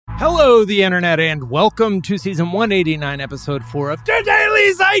Hello, the internet, and welcome to season 189, episode 4 of The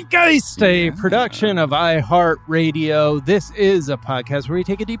Daily Zeitgeist, a production of iHeartRadio. This is a podcast where we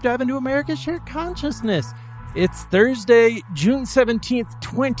take a deep dive into America's shared consciousness. It's Thursday, June 17th,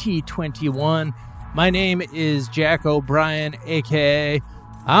 2021. My name is Jack O'Brien, a.k.a.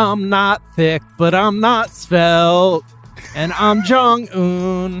 I'm not thick, but I'm not svelte. And I'm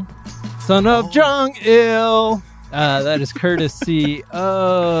Jong-un, son of Jong-il. That is courtesy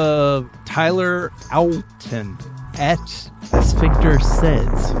of Tyler Alton at Sphincter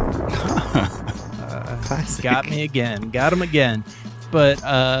Says. Got me again. Got him again. But,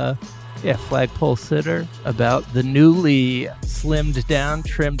 flagpole sitter about the newly slimmed down,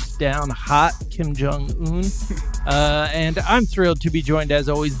 trimmed down, hot Kim Jong-un. And I'm thrilled to be joined, as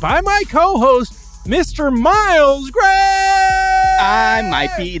always, by my co-host, Mr. Miles Gray! I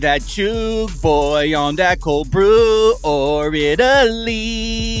might be that Chug boy on that cold brew or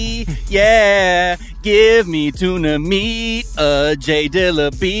Italy. Yeah, give me tuna meat, a J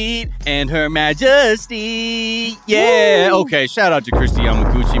Dilla beat, and Her Majesty. Yeah. Woo! Okay, shout out to Christy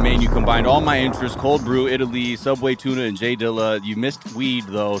Yamaguchi, man. You combined all my interests, cold brew, Italy, Subway tuna, and J Dilla. You missed weed,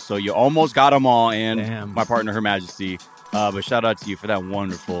 though, so you almost got them all, and my partner, Her Majesty. But shout out to you for that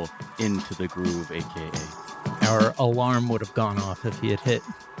wonderful Into the Groove, a.k.a. Our alarm would have gone off if he had hit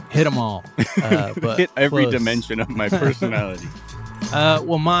them all. But hit every close. dimension of my personality.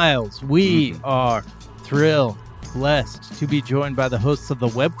 Well, Miles, we are thrilled, blessed to be joined by the hosts of the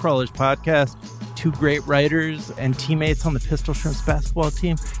Web Crawlers podcast, two great writers and teammates on the Pistol Shrimps basketball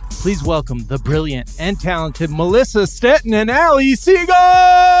team. Please welcome the brilliant and talented Melissa Stetton and Allie Siegel!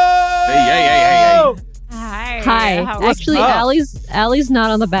 Hey. Hi. Actually, Allie's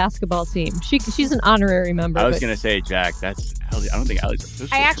not on the basketball team. She's an honorary member. I was going to say, Jack, that's Allie. I don't think Allie's official.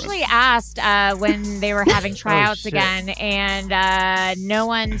 I actually asked when they were having tryouts again, and no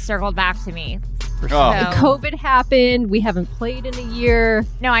one circled back to me. So. COVID happened. We haven't played in a year.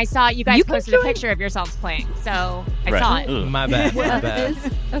 No, I saw you guys posted a picture of yourselves playing, so I saw it. Ugh. My bad.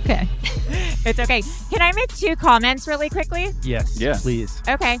 Okay. It's okay. Can I make two comments really quickly? Yes, please.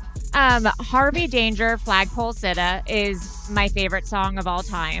 Okay. Harvey Danger, Flagpole Sitta is my favorite song of all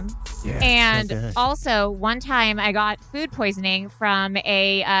time. Yeah, and so also, one time I got food poisoning from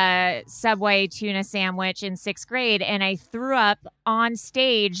a Subway tuna sandwich in 6th grade, and I threw up on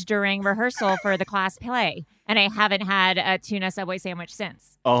stage during rehearsal for the class play. And I haven't had a tuna Subway sandwich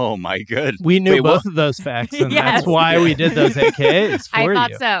since. Oh, my God. We knew both of those facts, and that's why we did those AKAs for you. I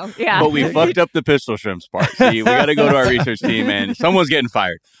thought so, yeah. But we fucked up the Pistol Shrimps part. See, we got to go to our research team, and someone's getting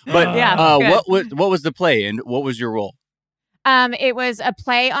fired. But what was the play, and what was your role? It was a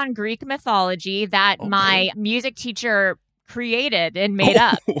play on Greek mythology that my music teacher created and made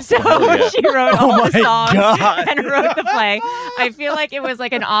up. So she wrote all the songs and wrote the play. I feel like it was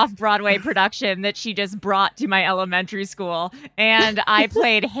like an off-Broadway production that she just brought to my elementary school. And I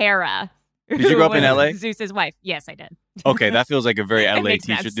played Hera. Did you grow up in LA? Zeus's wife. Yes, I did. Okay, that feels like a very LA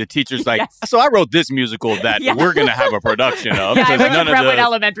teacher. Sense. The teacher's like, so I wrote this musical that we're going to have a production of. Yeah, I went to Brentwood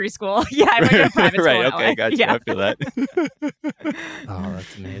Elementary School. Yeah, I went to private school. Right, okay, gotcha. Yeah. I feel that. Oh,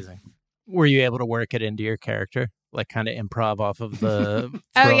 that's amazing. Were you able to work it into your character? Like kind of improv off of the...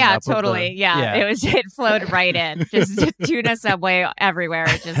 Oh, yeah, totally. Yeah, it flowed right in. Just tuna Subway everywhere.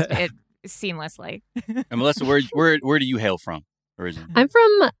 It seamlessly. And Melissa, where do you hail from originally? I'm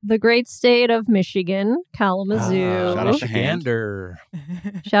from the great state of Michigan, Kalamazoo. Shout out to hand.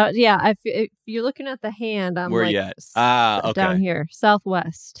 If you're looking at the hand, I'm where like you at? Okay. Down here,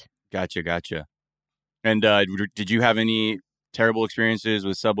 southwest. Gotcha. And did you have any terrible experiences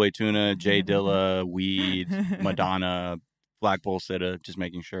with Subway tuna, J Dilla, weed, Madonna, Flagpole Sitta? Just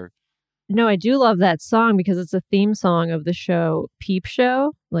making sure. No, I do love that song because it's a theme song of the show Peep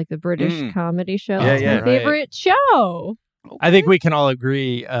Show, like the British comedy show. It's my favorite show. Okay. I think we can all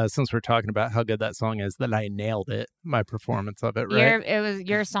agree, since we're talking about how good that song is, that I nailed it. My performance of it, right?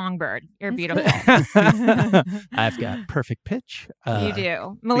 You're a songbird. You're beautiful. I've got perfect pitch. You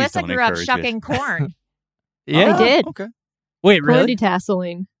do. Melissa grew up shucking corn. Yeah, I did. Okay. Wait, really? Corn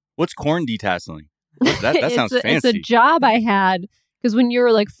detasseling. What's corn detasseling? That sounds fancy. It's a job I had because when you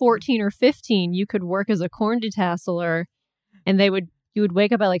were like 14 or 15, you could work as a corn detasseler, and you would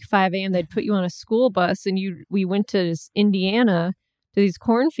wake up at like 5 a.m. They'd put you on a school bus, and we went to Indiana to these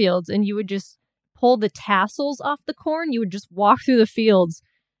cornfields, and you would just pull the tassels off the corn. You would just walk through the fields,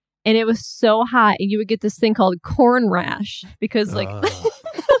 and it was so hot, and you would get this thing called corn rash because like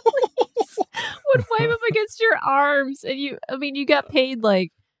would wipe up against your arms, and you got paid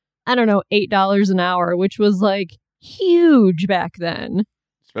like, I don't know, $8 an hour, which was like huge back then.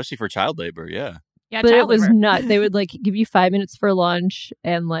 Especially for child labor, yeah. Yeah, But it child was labor. nuts. They would like give you 5 minutes for lunch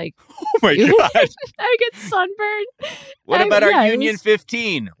and like Oh my god! I would get sunburned. What I- about yeah, our it Union was-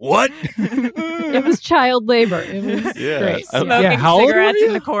 15? What? It was child labor. It was Yeah. great. I- Smoking Yeah, how old were cigarettes in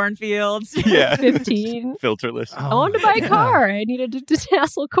you? the cornfields. Yeah. 15. Filterless. I wanted to buy a car. I needed to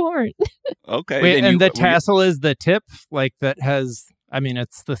tassel corn. Okay. Wait, then and you- the were you- tassel is the tip, like that has. I mean,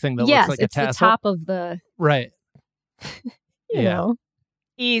 it's the thing that Yes, looks like it's a the tassel. top of the, Right. you Yeah. know.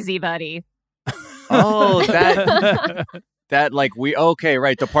 Easy, buddy. Oh, that like okay,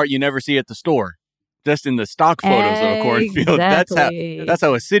 right? The part you never see at the store, just in the stock photos of a cornfield. Exactly. That's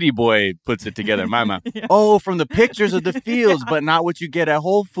how a city boy puts it together in my mind. Oh, from the pictures of the fields, but not what you get at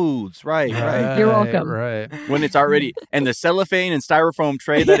Whole Foods. Right. You're welcome. Right. When it's already and the cellophane and styrofoam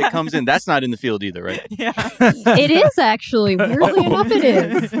tray that it comes in, that's not in the field either, right? Yeah. It is actually. Weirdly enough, it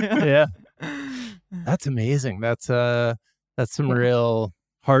is. Yeah. That's amazing. That's some real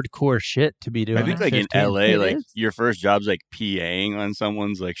hardcore shit to be doing. I think at like in 15. LA, It like is. your first job's like PAing on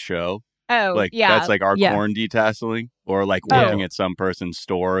someone's like show. Oh, Like yeah. that's like our Yeah. corn detasseling, or like Oh. working at some person's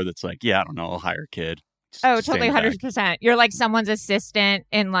store that's like, yeah, I don't know, I'll hire a kid. Just Oh, to stay totally, in the back. 100%. You're like someone's assistant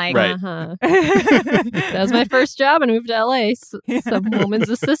in like. Right. Uh-huh. That was my first job, and I moved to LA. Some woman's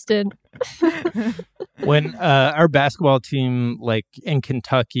assistant. When our basketball team, like in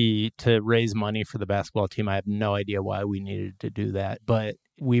Kentucky, to raise money for the basketball team, I have no idea why we needed to do that, but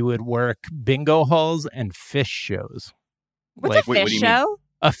we would work bingo halls and fish shows. What's like a wait, what fish do you mean? show?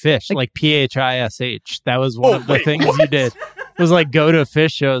 a fish, like PHISH. That was one Oh, of the wait, things you did. It was like go to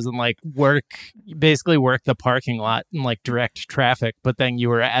fish shows and like basically work the parking lot and like direct traffic, but then you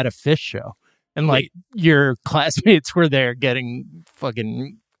were at a fish show and like your classmates were there getting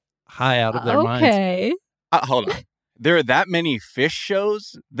fucking high out of their minds. Okay. Hold on. There are that many fish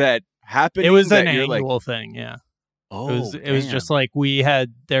shows that happen. It was that an you're annual like, thing, yeah. oh, It was damn. just like we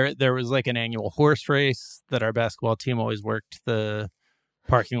had there was like an annual horse race that our basketball team always worked the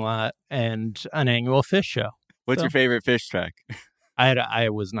parking lot and an annual fish show. What's so- your favorite fish track? I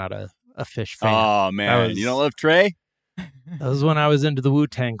was not a fish fan. Oh man, was- you don't love Trey? That was when I was into the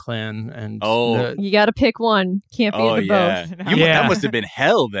Wu-Tang Clan and Oh. the- You got to pick one. Can't be Oh into yeah, both. that must have been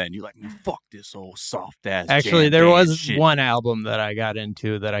hell. Then you're like, fuck this old soft ass. actually jam there band was shit. one album that I got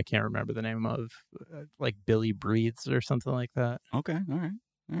into that I can't remember the name of, like Billy Breathes or something like that. Okay, all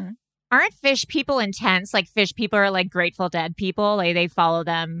right. Aren't fish people intense? Like fish people are like Grateful Dead people. Like they follow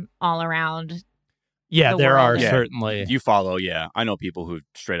them all around. Yeah, The there world. are Yeah. certainly. You follow, yeah. I know people who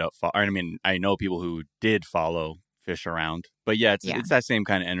straight up follow. I mean, I know people who did follow fish around. But yeah, it's that same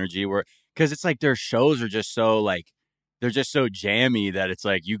kind of energy where, because it's like their shows are just so like, they're just so jammy that it's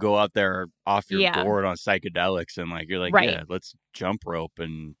like you go out there off your Yeah. board on psychedelics and like, you're like, Right. yeah, let's jump rope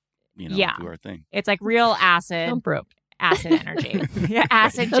and, Yeah. do our thing. It's like real acid Jump rope. energy. Yeah,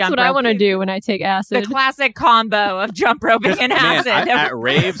 acid That's jump what I rope. want to do when I take The acid. classic combo of jump roping and Man, acid. at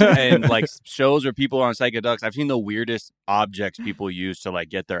raves and like shows where people are on psychedelics, I've seen the weirdest objects people use to like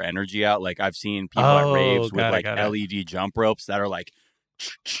get their energy out. Like I've seen people at Oh, raves with got it, like got it. LED jump ropes that are like,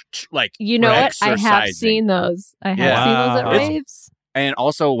 You know what? I have exercising. seen those. I have Yeah. seen those at Wow. raves. And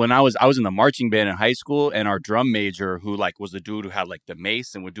also when I was in the marching band in high school, and our drum major, who like was the dude who had like the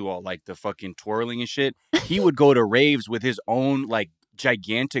mace and would do all like the fucking twirling and shit, he would go to raves with his own like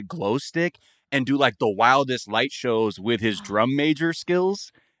gigantic glow stick and do like the wildest light shows with his drum major skills.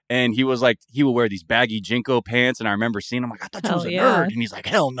 And he was like, he would wear these baggy Jinko pants. And I remember seeing him like, I thought you was Hell a yeah. nerd. And he's like,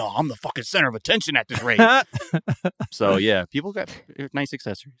 hell no, I'm the fucking center of attention at this rave. So yeah, people got nice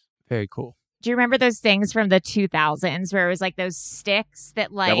accessories. Very cool. Do you remember those things from the 2000s where it was like those sticks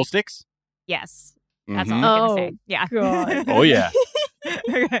that like Devil sticks? Yes, that's Mhm. all I'm Oh, gonna say. Yeah. God. Oh yeah.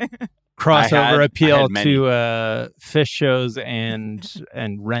 Crossover I appeal had many. to fish shows and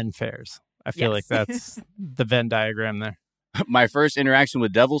Ren fairs. I feel like Yes. that's the Venn diagram there. My first interaction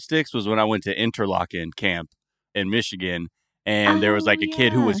with devil sticks was when I went to Interlochen camp in Michigan, and there was like a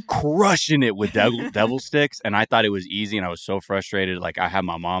kid who yeah. was crushing it with devil sticks, and I thought it was easy, and I was so frustrated. Like I had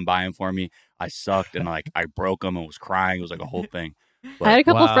my mom buy them for me. I sucked, and like I broke them and was crying. It was like a whole thing. I had a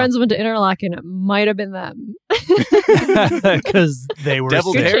couple Wow. friends who went to Interlochen. It might have been them. Because they were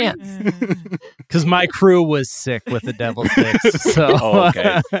Devil Good sick. Dare? chance. Because my crew was sick with the devil sticks. So Oh,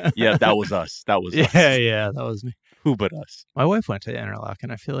 okay. Yeah, that was us. That was us. yeah, that was me. Who but us? My wife went to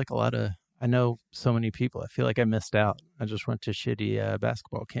Interlochen. I feel like I know so many people. I feel like I missed out. I just went to shitty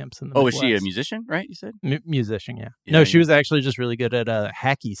basketball camps in the Oh, is she a Midwest. musician? Right? You said. Musician, yeah. Yeah, No, she yeah. was actually just really good at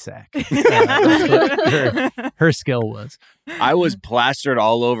hacky sack. That's what her skill was. I was plastered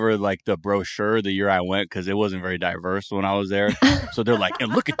all over like the brochure the year I went because it wasn't very diverse when I was there. So they're like,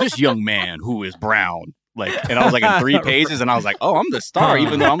 and look at this young man who is brown. and I was like in 3 pages, and I was like, oh, I'm the star,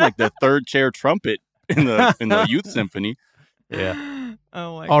 even though I'm like the 3rd chair trumpet in the youth symphony. Yeah.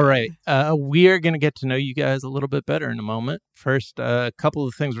 Oh my All right. We are going to get to know you guys a little bit better in a moment. First, a couple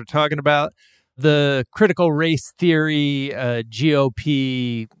of things we're talking about. The critical race theory,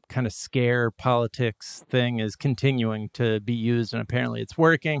 GOP kind of scare politics thing is continuing to be used, and apparently it's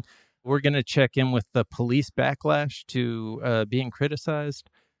working. We're going to check in with the police backlash to being criticized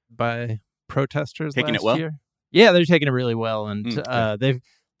by protesters Taking last it well? year. Yeah, they're taking it really well, and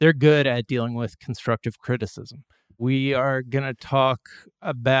they're good at dealing with constructive criticism. We are going to talk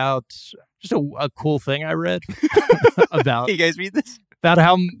about just a cool thing I read about. You guys read this? About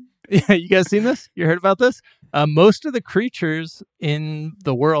how, yeah, you guys seen this? You heard about this? Most of the creatures in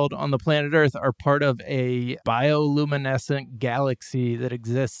the world on the planet Earth are part of a bioluminescent galaxy that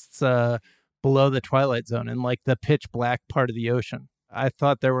exists below the Twilight Zone in like the pitch black part of the ocean. I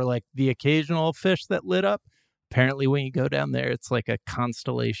thought there were like the occasional fish that lit up. Apparently, when you go down there, it's like a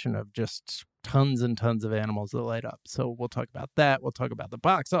constellation of just tons and tons of animals that light up. So we'll talk about that. We'll talk about the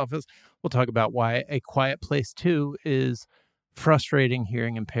box office. We'll talk about why A Quiet Place 2 is frustrating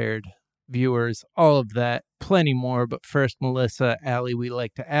hearing impaired viewers, all of that, plenty more. But first, Melissa, Allie, we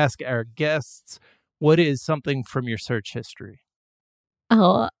like to ask our guests, what is something from your search history?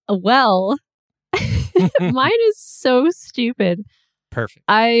 Oh, well, mine is so stupid. Perfect.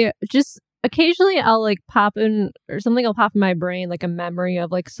 I just occasionally I'll like pop in or something will pop in my brain, like a memory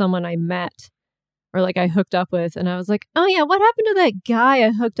of like someone I met or like I hooked up with. And I was like, oh yeah, what happened to that guy I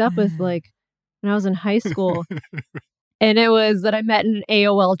hooked up with like when I was in high school? And it was that I met in an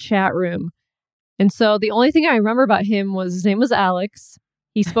AOL chat room. And so the only thing I remember about him was his name was Alex.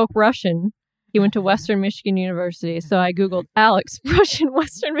 He spoke Russian. He went to Western Michigan University. So I Googled Alex, Russian,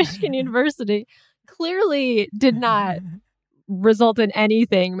 Western Michigan University. Clearly did not result in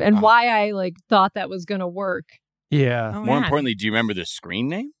anything. And why I like thought that was going to work. Yeah. Oh, More man. importantly, do you remember the screen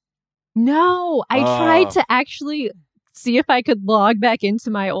name? No, I tried to actually see if I could log back into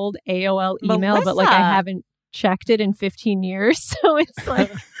my old AOL email, but like I Melissa. haven't checked it in 15 years. So it's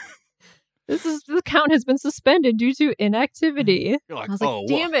like, the account has been suspended due to inactivity. You're like, I was like, oh,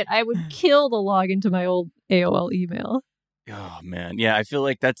 damn it, I would kill to log into my old AOL email. Oh, man. Yeah, I feel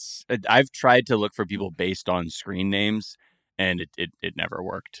like I've tried to look for people based on screen names, and it never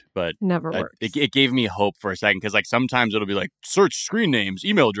worked. But Never works. it gave me hope for a second, because like sometimes it'll be like, search screen names,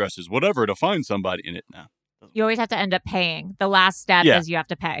 email addresses, whatever, to find somebody in it now. You always have to end up paying. The last step Yeah. is you have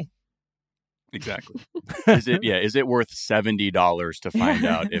to pay. Exactly. Is it worth $70 to find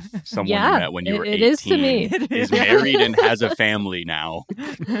out if someone Yeah, you met when you were 18 it is to me. is married and has a family now?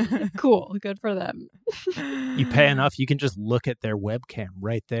 Cool. Good for them. You pay enough, you can just look at their webcam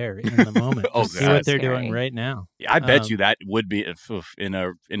right there in the moment. Oh, Just see God. what they're Scary. doing right now. I bet you that would be in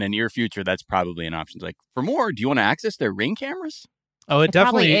a near future. That's probably an option. It's like, for more, do you want to access their Ring cameras? Oh, it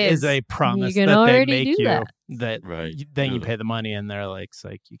probably definitely is. is a promise You can that they already make do you that. Right. Then you Ugh. pay the money and they're like,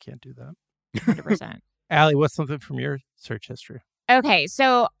 psych, you can't do that. 100%. Allie, what's something from your search history? Okay,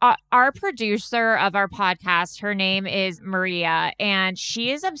 so our producer of our podcast, her name is Maria, and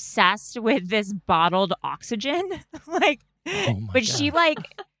she is obsessed with this bottled oxygen. Like, Oh my but she God. like,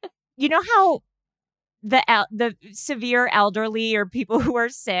 you know how the severe elderly or people who are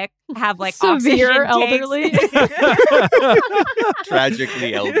sick have like Severe oxygen elderly? tanks?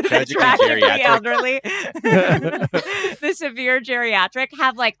 Tragically Tragically geriatric. elderly. The severe geriatric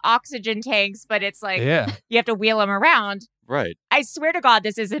have like oxygen tanks, but it's like Yeah. you have to wheel them around. Right. I swear to God,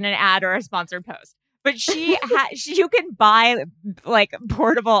 this isn't an ad or a sponsored post. But you can buy like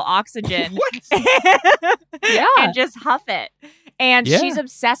portable oxygen Yeah. and just huff it. And Yeah. she's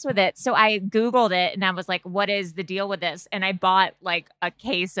obsessed with it. So I Googled it and I was like, what is the deal with this? And I bought like a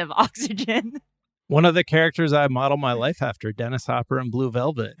case of oxygen. One of the characters I model my life after, Dennis Hopper in Blue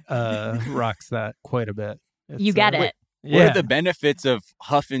Velvet, rocks that quite a bit. It's, You get it. What Yeah. are the benefits of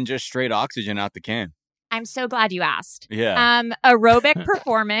huffing just straight oxygen out the can? I'm so glad you asked. Yeah. Aerobic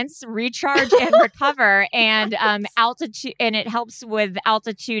performance, recharge and recover, and altitude, and it helps with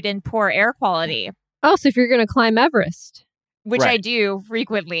altitude and poor air quality, Oh, so if you're going to climb Everest. which I Right. do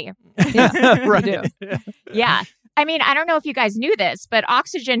frequently. Yeah, right. you Yeah. I mean, I don't know if you guys knew this, but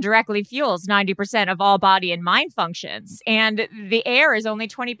oxygen directly fuels 90% of all body and mind functions, and the air is only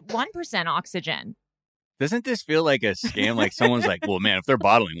 21% oxygen. Doesn't this feel like a scam? Like someone's like, well, man, if they're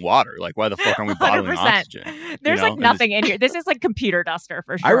bottling water, like why the fuck aren't we bottling 100%. oxygen? There's You know? like nothing in here. This is like computer duster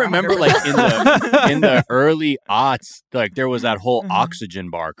for sure. I remember 100%. like in the early aughts, like there was that whole Mhm. oxygen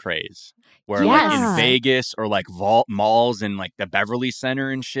bar craze where like in Yes. Vegas or like vault malls and like the Beverly Center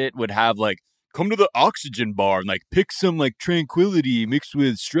and shit would have like come to the oxygen bar and like pick some like tranquility mixed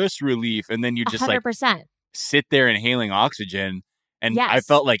with stress relief. And then you just 100%. like sit there inhaling oxygen. And Yes. I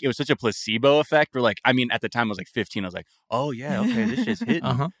felt like it was such a placebo effect where like, I mean, at the time I was like 15. I was like, oh yeah, okay, this shit's hitting.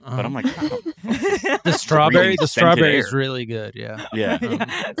 But I'm like, oh, the strawberry air. is really good. Yeah. Yeah.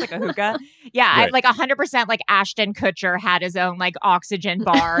 It's like a hookah. Yeah, Right. like 100% like Ashton Kutcher had his own like oxygen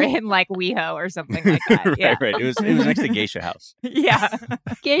bar in like WeHo or something like that. Yeah. right. It was next to Geisha House. Yeah.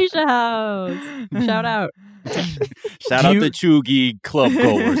 Geisha House. Shout out. Shout out the Chugi club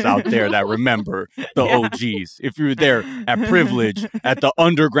goers out there that remember the OGs. If you were there at Privilege, at the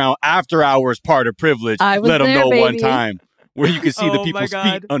underground after hours part of Privilege, I was let them there, know one baby. time where you can see the Oh, my people's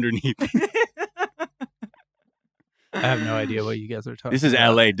God. feet underneath. I have no idea what you guys are talking This is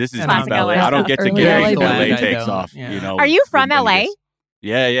about. LA. This is Classic deep LA. LA I don't stuff. get to Early get LA into vibe. LA I takes don't. off. Yeah. You know. Are you from with LA? Vegas.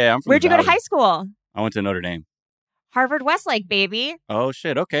 Yeah. I'm from Where'd the you go to Valley. high school? I went to Notre Dame. Harvard Westlake, baby. Oh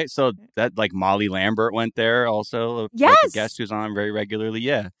shit. Okay. So that like Molly Lambert went there also. Like Yes. a guest who's on very regularly.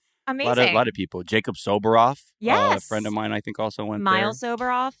 Yeah. Amazing. A lot of people. Jacob Soboroff. A Yes. friend of mine I think also went Miles there.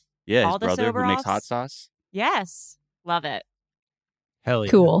 Soberoff. Yeah, all his the brother who makes Soboroffs. hot sauce. Yes. Love it. Hell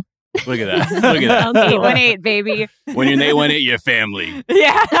yeah. Cool. Look at that. Look at that. Sounds cool. 818, baby. When you're they went at your family.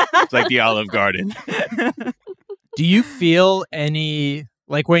 Yeah. It's like the Olive Garden. Do you feel any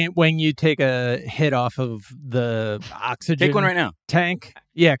like when you take a hit off of the oxygen Take one right now. tank?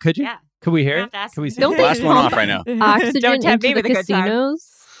 Yeah, could you? Yeah. Could we hear You it? have to ask Could we me. see Don't it? they Blast one pump off right now. Oxygen Don't tempt me into with the a good time. casinos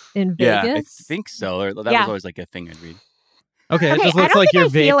in Yeah, I Vegas? think so. Or that Yeah. was always like a thing I'd read. Okay, it Okay, just I looks don't like think you're I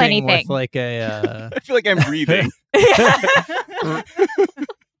feel vaping anything. with like a I feel like I'm breathing.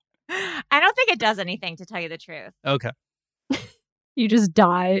 I don't think it does anything, to tell you the truth. okay. You just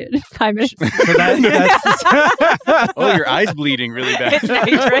die in 5 minutes. So that's Oh, your eyes bleeding really bad. It's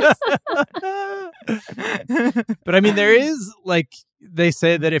dangerous. But I mean, there is like they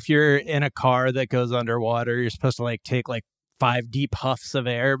say that if you're in a car that goes underwater, you're supposed to like take like 5 deep huffs of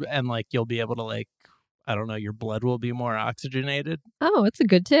air, and like you'll be able to like I don't know, your blood will be more oxygenated. Oh, it's a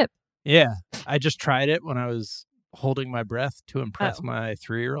good tip. Yeah, I just tried it when I was holding my breath to impress Oh. my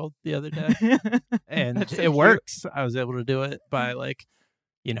 3-year-old the other day, and That's so it cute. works. I was able to do it by like,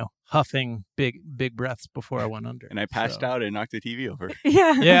 huffing big breths before I went under. And I passed So- out and knocked the TV over.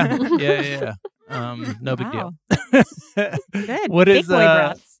 Yeah. Yeah. No big deal. Good. What Big is, boy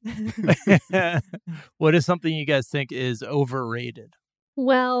breaths. What is something you guys think is overrated?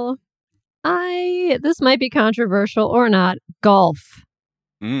 Well, this might be controversial or not. Golf.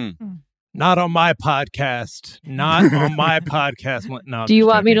 Not on my podcast. Not on my podcast. No, I'm Do you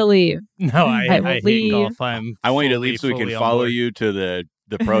just want me joking. to leave? No, I I will hate leave. golf. I want you to leave so we can fully on follow board. you to the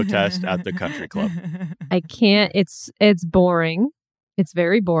protest at the country club. I can't. It's boring. It's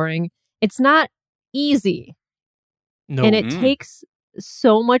very boring. It's not easy. No, And it Mm. takes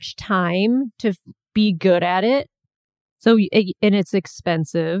so much time to be good at it. So and it's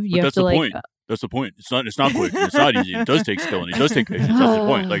expensive. You But have that's to the like point. That's the point. It's not quick. It's not easy. It does take skill and it does take patience. That's the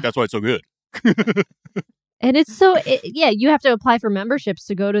point. Like that's why it's so good. and it's so you have to apply for memberships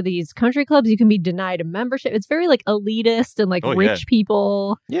to go to these country clubs. You can be denied a membership. It's very like elitist and like Oh, rich yeah.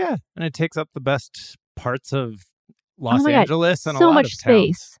 people. yeah, and it takes up the best parts of Los Oh my God, Angeles and a so lot much of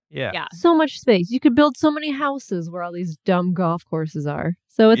towns. space. Yeah. Yeah. So much space. You could build so many houses where all these dumb golf courses are.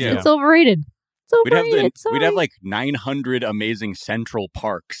 So it's Yeah. it's overrated. It's We'd have overrated. we'd have Sorry. like 900 amazing central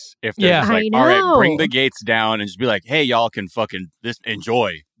parks if there's Yeah. just like, I all right, know. bring the gates down and just be like, hey, y'all can fucking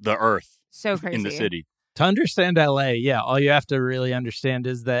enjoy the earth So crazy. in the city. To understand LA, yeah, all you have to really understand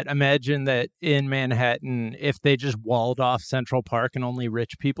is that imagine that in Manhattan, if they just walled off Central Park and only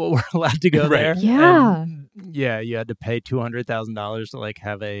rich people were allowed to go Right. there. Yeah. and, yeah, you had to pay $200,000 to like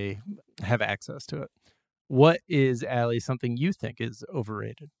have access to it. What is, Allie, something you think is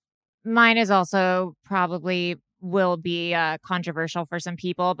overrated? Mine is also probably will be controversial for some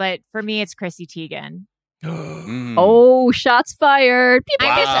people, but for me, it's Chrissy Teigen. Mm. Oh, shots fired. Pew, pew,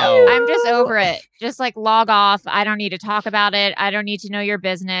 Wow. pew. I'm just over it. Just like log off. I don't need to talk about it. I don't need to know your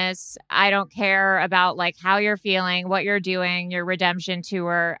business. I don't care about like how you're feeling, what you're doing, your redemption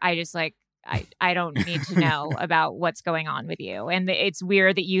tour. I just like I don't need to know about what's going on with you. And it's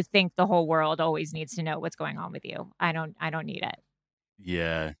weird that you think the whole world always needs to know what's going on with you. I don't need it.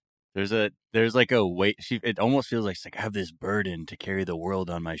 Yeah. There's like a weight. It almost feels like, I have this burden to carry the world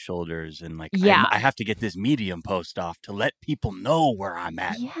on my shoulders, and like Yeah. I have to get this Medium post off to let people know where I'm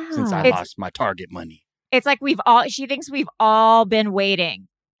at Yeah. since I It's- lost my Target money. It's like she thinks we've all been waiting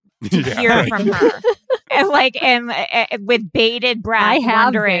to Yeah, hear right. from her. and with bated breath, I have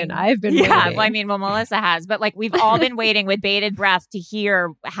wondering. been. I've been Yeah, waiting. well, I mean, Melissa has, but like we've all been waiting with bated breath to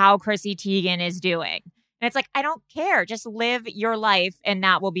hear how Chrissy Teigen is doing. And it's like, I don't care. Just live your life, and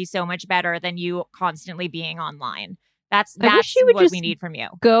that will be so much better than you constantly being online. That's she would what just we need from you.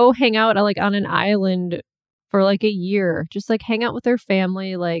 Go hang out like on an island for like a year. Just like hang out with her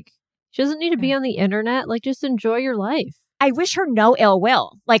family. Like she doesn't need to be on the internet. Like just enjoy your life. I wish her no ill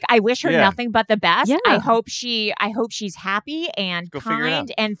will. Like I wish her nothing but the best. Yeah. I hope she's happy and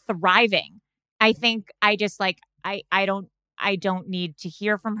kind and thriving. I think I just like I don't need to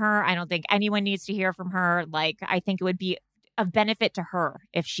hear from her. I don't think anyone needs to hear from her. Like I think it would be of benefit to her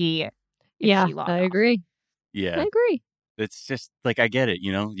if she logged I off. agree. Yeah. I agree. It's just like, I get it.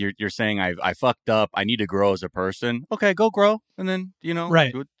 You know, you're saying I fucked up. I need to grow as a person. Okay, go grow. And then, you know,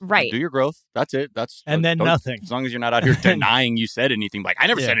 Right. do your growth. That's it. And then nothing. As long as you're not out here denying you said anything. Like, I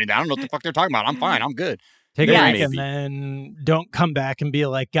never said anything. I don't know what the fuck they're talking about. I'm fine. I'm good. Take a Yes. break and then don't come back and be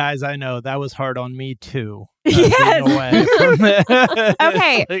like, guys, I know that was hard on me too. Yes. Being away from that.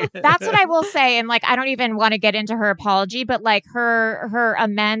 Okay, Like- that's what I will say. And like, I don't even want to get into her apology, but like her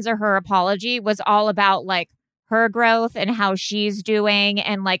amends or her apology was all about like her growth and how she's doing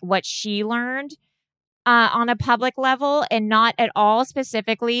and like what she learned on a public level, and not at all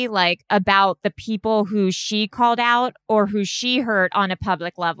specifically like about the people who she called out or who she hurt on a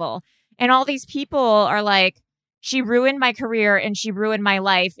public level. And all these people are like, she ruined my career and she ruined my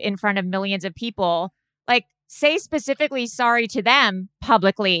life in front of millions of people. Like, say specifically sorry to them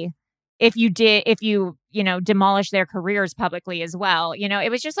publicly if you demolish their careers publicly as well. You know, it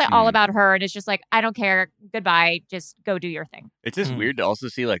was just like all about her. And it's just like, I don't care. Goodbye. Just go do your thing. It's just weird to also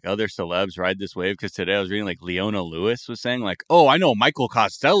see like other celebs ride this wave, because today I was reading like Leona Lewis was saying like, oh, I know Michael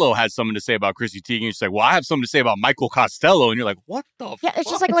Costello has something to say about Chrissy Teigen. She's like, well, I have something to say about Michael Costello. And you're like, what the Yeah, fuck? it's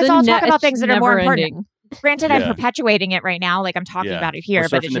just like, let's all talk about things that are more important. ending. Granted, I'm perpetuating it right now. Like I'm talking about it here, We're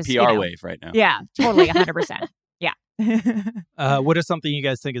but it's surfing just the PR wave right now. Yeah, totally, 100%. Yeah. What is something you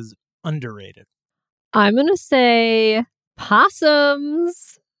guys think is underrated? I'm going to say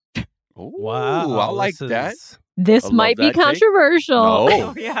possums. Ooh, Wow. I like this that. is- This love might be that take. controversial.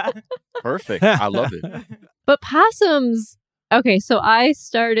 Oh, yeah. perfect. I love it. But possums, okay, so I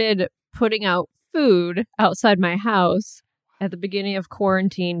started putting out food outside my house at the beginning of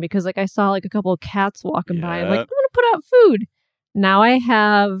quarantine because like I saw like a couple of cats walking by. I'm like, I'm Yep. going to put out food. Now I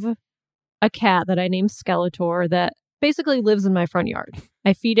have a cat that I named Skeletor that basically lives in my front yard.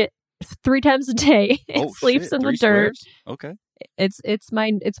 I feed it 3 times a day. It Oh, sleeps shit. in the 3 dirt. squares? Okay. It's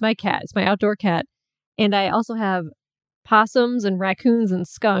my cat. It's my outdoor cat. And I also have possums and raccoons and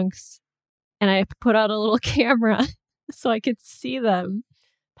skunks. And I put out a little camera so I could see them.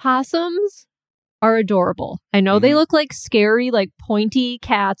 Possums are adorable. I know they look like scary, like pointy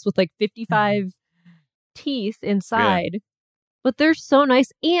cats with like 55 teeth inside, but they're so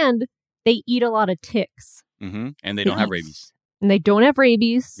nice. And they eat a lot of ticks. Mm-hmm. And they don't have rabies. And they don't have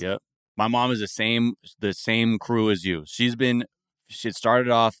rabies. Yep. My mom is the same crew as you. She started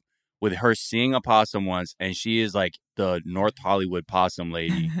off with her seeing a possum once, and she is like the North Hollywood possum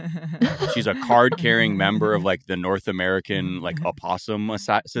lady. She's a card-carrying member of like the North American like opossum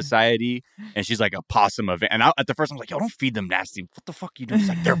society, and she's like a possum event. And at the first, I was like, "Yo, don't feed them nasty. What the fuck you doing?" She's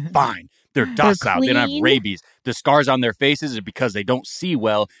like, "They're fine. They're docile. They don't have clean. rabies. The scars on their faces are because they don't see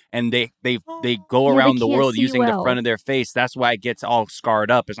well, and they go around the can't world see using the well. front of their face. That's why it gets all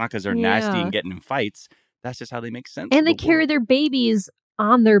scarred up. It's not because they're nasty Yeah. and getting in fights. That's just how they make sense. And of they the carry world. their babies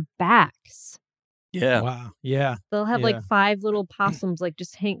on their backs. Yeah. Wow. Yeah. They'll have Yeah. like 5 little possums like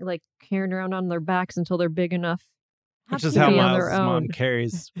just carrying around on their backs until they're big enough. Which is to how be on Miles' their mom own.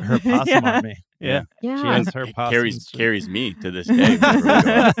 carries her possum Yeah. army. Yeah. Yeah. She has her possums. carries me to this day.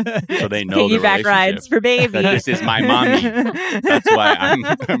 So they know the Piggyback rides relationship. for baby. That this is my mommy. That's why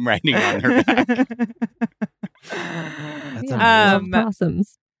I'm riding on her back. That's Yeah, amazing. love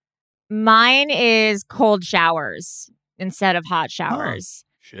possums. Mine is cold showers instead of hot showers.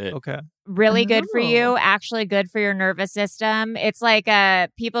 Shit. Okay. Really good for Oh. you, actually good for your nervous system. It's like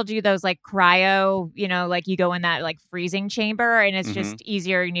people do those like cryo, like you go in that like freezing chamber, and it's just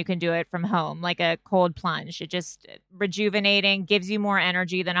easier, and you can do it from home, like a cold plunge. It just rejuvenating, gives you more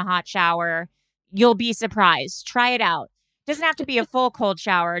energy than a hot shower. You'll be surprised. Try it out. Doesn't have to be a full cold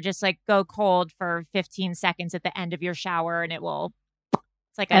shower. Just like go cold for 15 seconds at the end of your shower, and it's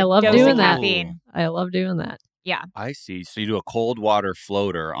like a I love dose doing of that. caffeine. I love doing that. I see. So you do a cold water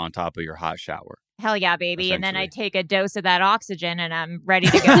floater on top of your hot shower. Hell yeah, baby. And then I Essentially. take a dose of that oxygen, and I'm ready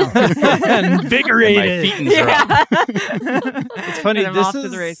to go. Invigorated. And my feet Yeah. It's funny, And I'm this off to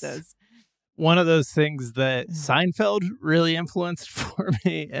is- the races. One of those things that Seinfeld really influenced for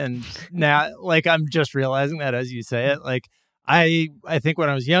me, and now like I'm just realizing that as you say it. Like I think when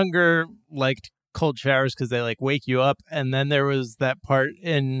I was younger, liked cold showers because they like wake you up, and then there was that part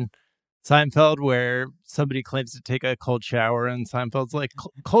in Seinfeld where somebody claims to take a cold shower and Seinfeld's like,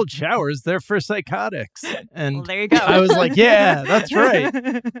 cold showers, they're for psychotics. And well, there you go. I was like, yeah, that's right.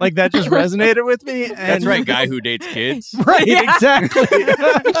 Like that just resonated with me. And That's right, guy who dates kids. Right, exactly.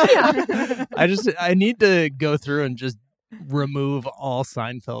 I need to go through and just remove all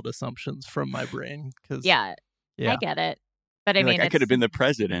Seinfeld assumptions from my brain. Yeah, I get it. But I mean, I could have been the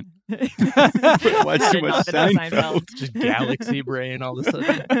president. Watch too much Seinfeld. Just galaxy brain all of a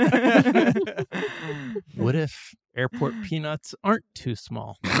sudden. What if airport peanuts aren't too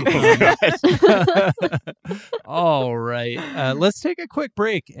small? All right. Let's take a quick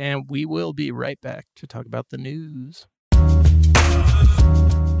break, and we will be right back to talk about the news.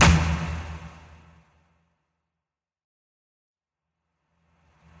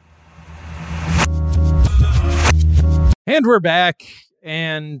 And we're back,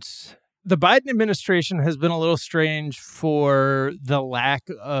 and the Biden administration has been a little strange for the lack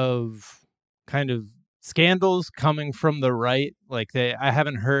of kind of scandals coming from the right. Like I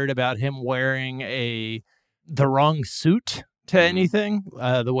haven't heard about him wearing the wrong suit to anything,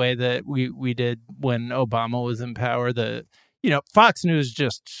 the way that we did when Obama was in power. Fox News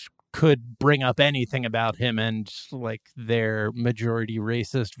just could bring up anything about him, and like their majority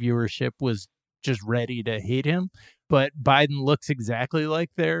racist viewership was just ready to hate him. But Biden looks exactly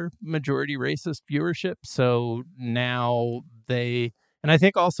like their majority racist viewership. So now and I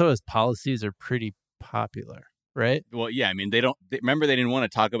think also his policies are pretty popular, right? Well, yeah, I mean, remember they didn't want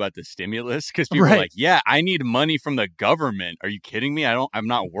to talk about the stimulus because people were like, yeah, I need money from the government. Are you kidding me? I'm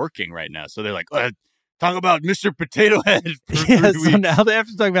not working right now. So they're like, talk about Mr. Potato Head. So now they have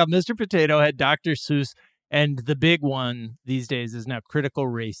to talk about Mr. Potato Head, Dr. Seuss, and the big one these days is now critical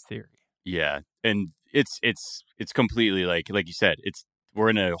race theory. Yeah, and it's completely like you said, we're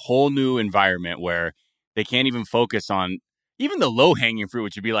in a whole new environment where they can't even focus on even the low hanging fruit,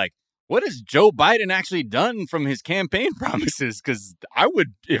 which would be like, what has Joe Biden actually done from his campaign promises? Because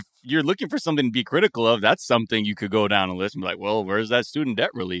if you're looking for something to be critical of, that's something you could go down a list and be like, well, where's that student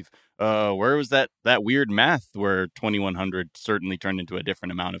debt relief? Where was that weird math where 2,100 certainly turned into a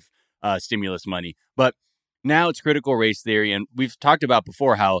different amount of stimulus money? But now it's critical race theory, and we've talked about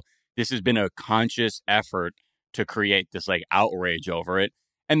before how this has been a conscious effort to create this like outrage over it.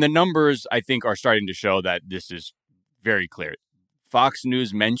 And the numbers, I think, are starting to show that this is very clear. Fox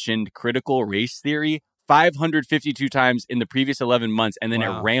News mentioned critical race theory 552 times in the previous 11 months, and then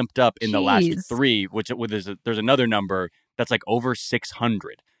it ramped up in the last 3, there's another number that's like over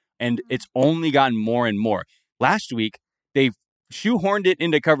 600. And it's only gotten more and more. Last week, they shoehorned it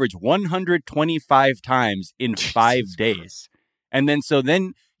into coverage 125 times in 5 days. And then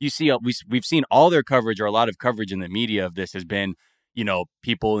you see, we've seen all their coverage, or a lot of coverage in the media of this has been,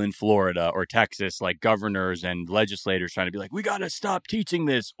 people in Florida or Texas, like governors and legislators trying to be like, we got to stop teaching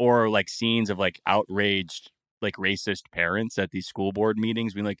this, or like scenes of like outraged, like racist parents at these school board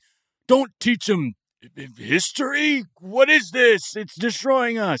meetings being like, don't teach them history. What is this? It's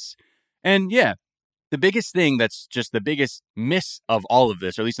destroying us. And yeah, the biggest thing that's just the biggest miss of all of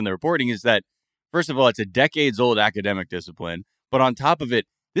this, or at least in the reporting, is that, first of all, it's a decades old academic discipline. But on top of it,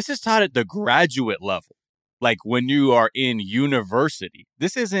 this is taught at the graduate level. Like when you are in university,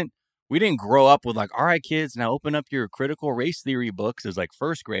 we didn't grow up with like, all right, kids, now open up your critical race theory books as like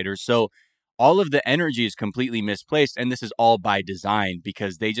first graders. So all of the energy is completely misplaced. And this is all by design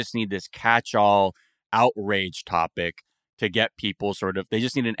because they just need this catch-all outrage topic to get people they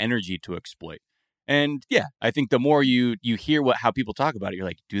just need an energy to exploit. And yeah, I think the more you hear how people talk about it, you're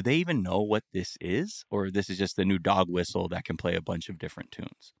like, do they even know what this is? Or this is just the new dog whistle that can play a bunch of different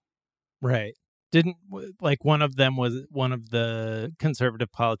tunes. Right. One of the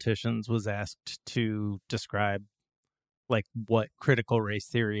conservative politicians was asked to describe like what critical race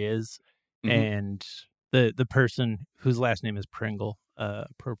theory is. Mm-hmm. And the person whose last name is Pringle,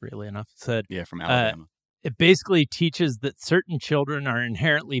 appropriately enough, said, from Alabama. It basically teaches that certain children are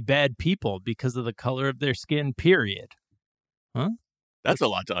inherently bad people because of the color of their skin, period. Huh? That's a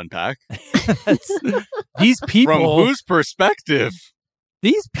lot to unpack. These people... From whose perspective?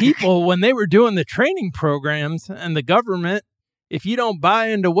 These people, when they were doing the training programs and the government, if you don't buy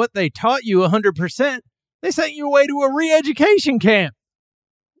into what they taught you 100%, they sent you away to a re-education camp.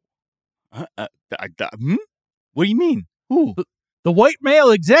 What do you mean? Ooh. The white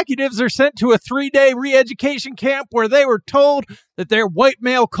male executives are sent to a 3-day re-education camp where they were told that their white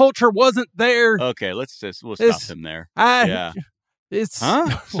male culture wasn't there. Okay, we'll stop him there. Huh?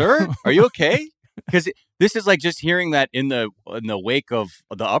 Sir? Are you okay? Because this is like just hearing that in the wake of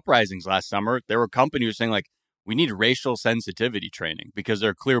the uprisings last summer, there were companies saying like, we need racial sensitivity training because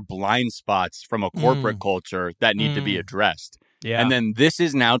there are clear blind spots from a corporate culture that need to be addressed. Yeah. And then this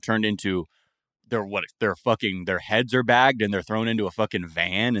is now turned into their heads are bagged and they're thrown into a fucking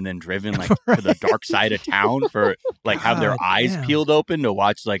van and then driven like Right. to the dark side of town for like have their God eyes damn. peeled open to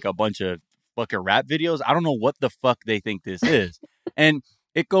watch like a bunch of fucking rap videos. I don't know what the fuck they think this is. And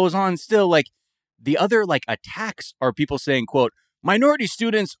it goes on still, like the other like attacks are people saying, quote, minority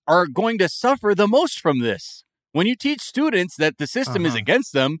students are going to suffer the most from this. When you teach students that the system is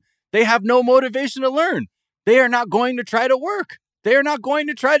against them, they have no motivation to learn. They are not going to try to work. They are not going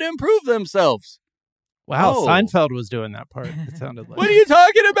to try to improve themselves. Wow, Oh. Seinfeld was doing that part. It sounded like. What are you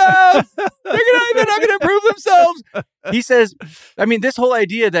talking about? They're not going to improve themselves. He says, I mean, this whole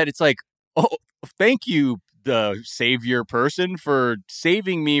idea that it's like, oh, thank you, the savior person, for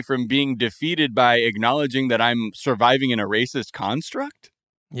saving me from being defeated by acknowledging that I'm surviving in a racist construct.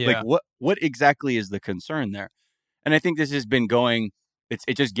 Yeah. Like, what exactly is the concern there? And I think this has been going, it's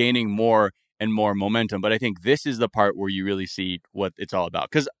just gaining more and more momentum. But I think this is the part where you really see what it's all about.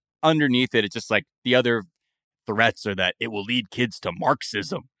 Because underneath it, it's just like the other threats are that it will lead kids to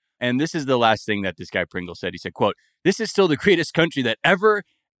Marxism. And this is the last thing that this guy Pringle said. He said, quote, this is still the greatest country that ever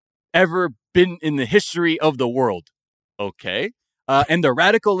been in the history of the world. Okay. And the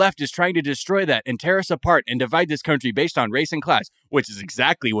radical left is trying to destroy that and tear us apart and divide this country based on race and class, which is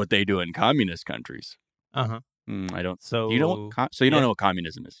exactly what they do in communist countries. Uh-huh. I don't. So You don't. So you don't know what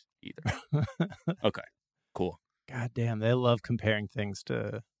communism is either. Okay. Cool. God damn, they love comparing things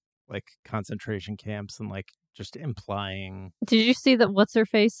to like concentration camps and like just implying. Did you see that? What's her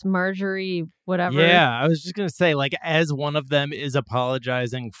face, Marjorie? Whatever. Yeah, I was just gonna say, like, as one of them is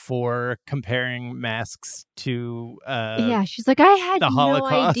apologizing for comparing masks to. Yeah, she's like, I had the no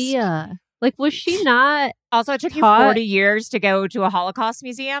Holocaust. idea. Like, was she not? Also, it took you Taught- 40 years to go to a Holocaust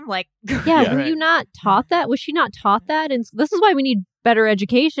museum. Like, Yeah, were Right. you not taught that? Was she not taught that? And this is why we need better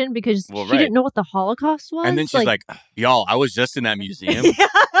education, because Well, she right. didn't know what the Holocaust was. And then she's like, y'all, I was just in that museum.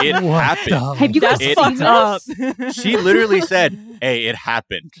 It What happened. the have you guys It- seen fucked this? up. She literally said, hey, it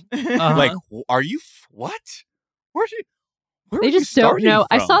happened. Uh-huh. Like, are you, where They are you just don't starting know.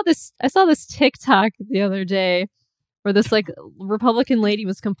 I from? saw this TikTok the other day where this like Republican lady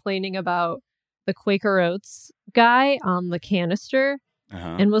was complaining about the Quaker Oats guy on the canister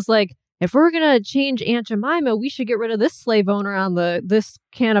Uh-huh. and was like, if we're gonna change Aunt Jemima, we should get rid of this slave owner on this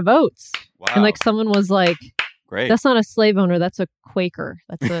can of oats. Wow. And like someone was like, Great. that's not a slave owner, that's a Quaker.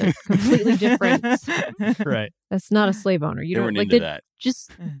 That's a completely different. Right. That's not a slave owner. You they don't weren't like into they that.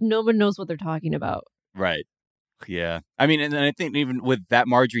 just no one knows what they're talking about. Right. Yeah. I mean, and then I think even with that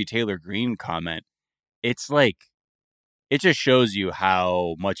Marjorie Taylor Greene comment, it's like, it just shows you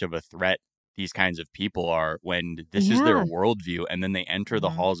how much of a threat these kinds of people are when this is their Yeah. worldview. And then they enter the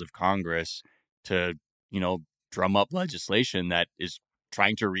Mhm. halls of Congress to, drum up legislation that is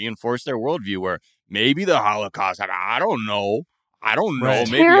trying to reinforce their worldview where maybe the Holocaust, I don't know. Right.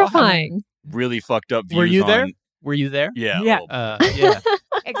 Maybe y'all have Terrifying. really fucked up views. Were you there? on- Were you there? Yeah. Yeah. well, Yeah.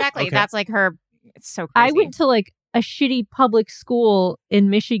 Exactly. Okay. That's like her. It's so crazy. I went to like a shitty public school in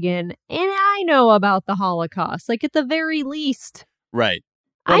Michigan, and I know about the Holocaust. Like at the very least, right.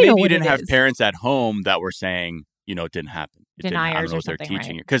 Well, I maybe know you what didn't it have is. parents at home that were saying, it didn't happen. It didn't, I don't Deniers know or what they're something,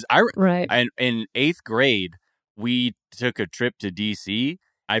 teaching right? you. Because Right. in 8th grade, we took a trip to D.C.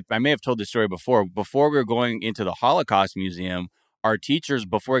 I may have told this story before. Before we were going into the Holocaust Museum, our teachers,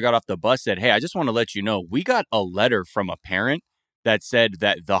 before we got off the bus, said, hey, I just want to let you know, we got a letter from a parent that said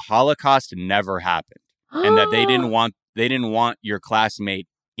that the Holocaust never happened and that they didn't want your classmate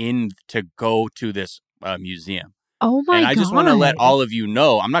in to go to this museum. Oh my god. And I just want to let all of you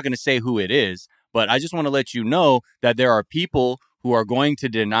know, I'm not going to say who it is, but I just want to let you know that there are people who are going to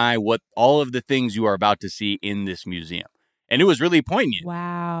deny what all of the things you are about to see in this museum. And it was really poignant.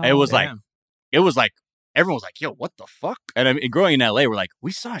 Wow. It was Damn. like, everyone was like, yo, what the fuck? And I mean, growing in LA, we're like,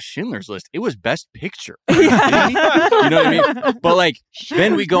 we saw Schindler's List. It was Best Picture. Are you kidding me? You know what I mean? But like,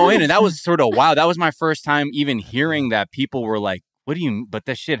 then we go in and that was sort of, wow, that was my first time even hearing that people were like, what do you, but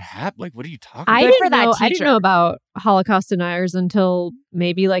that shit happened. Like, what are you talking I about? Good for didn't that know. I didn't teacher. know about Holocaust deniers until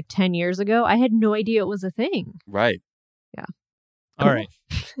maybe like 10 years ago. I had no idea it was a thing. Right. All right.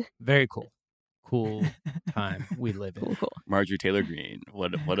 Very cool. Cool time we live in. Cool. Marjorie Taylor Greene.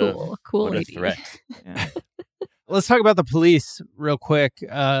 What Cool a lady. threat. Let's talk about the police real quick.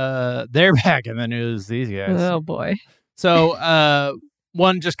 They're back in the news, these guys. Oh boy. So,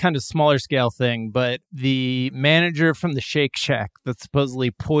 one just kind of smaller scale thing, but the manager from the Shake Shack that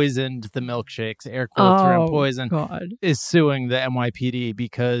supposedly poisoned the milkshakes, air quotes around poison, God. is suing the NYPD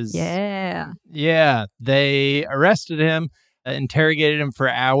because, Yeah. they arrested him, interrogated him for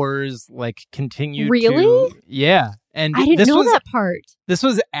hours, like continued Really? to... Yeah. And I didn't this know was that part. This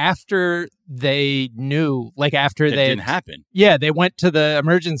was after they knew, like, after It they didn't happen. Yeah, they went to the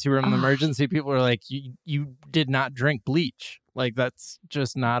emergency room. The emergency people were like, you did not drink bleach. Like, that's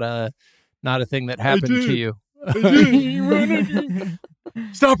just not a thing that happened to you.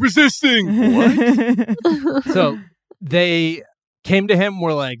 Stop resisting. What? So they came to him,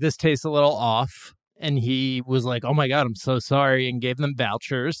 were like, this tastes a little off. And he was like, oh my God, I'm so sorry, and gave them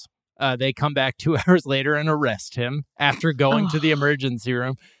vouchers. They come back 2 hours later and arrest him after going to the emergency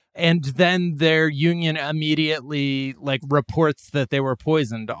room. And then their union immediately like reports that they were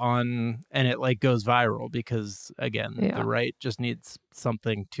poisoned and it like goes viral because, again, the right just needs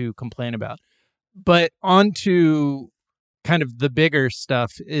something to complain about. But on to kind of the bigger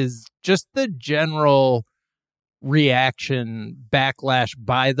stuff is just the general reaction, backlash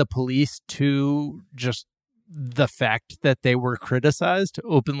by the police to just the fact that they were criticized,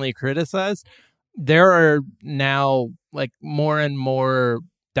 openly criticized. There are now like more and more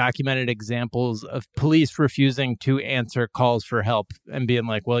documented examples of police refusing to answer calls for help and being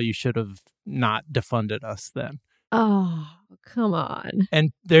like, well, you should have not defunded us then. Oh, come on.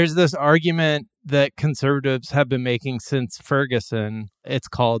 And there's this argument that conservatives have been making since Ferguson. It's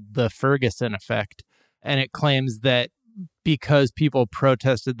called the Ferguson effect. And it claims that because people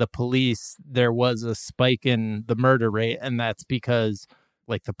protested the police, there was a spike in the murder rate. And that's because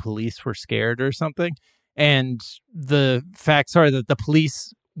like the police were scared or something. And the facts are that the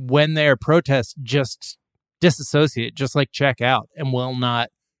police, when they're protest, just disassociate, just like check out and will not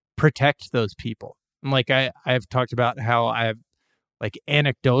protect those people. And like I've talked about how I have like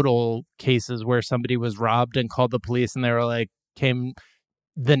anecdotal cases where somebody was robbed and called the police and they were like, came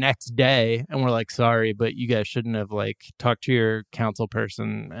the next day and were like, sorry, but you guys shouldn't have like talked to your council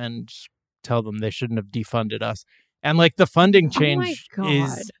person and tell them they shouldn't have defunded us. And like the funding change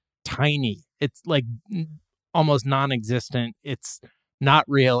is tiny. It's like almost non-existent. It's not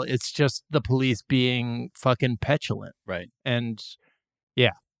real. It's just the police being fucking petulant. Right. And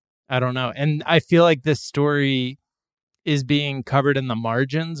yeah, I don't know. And I feel like this story is being covered in the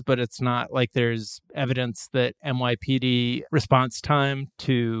margins, but it's not like there's evidence that NYPD response time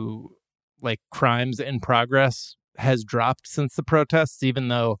to like crimes in progress has dropped since the protests, even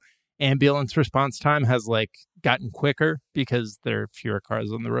though ambulance response time has like gotten quicker because there are fewer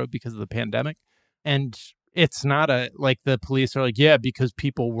cars on the road because of the pandemic. And it's not like the police are like, yeah, because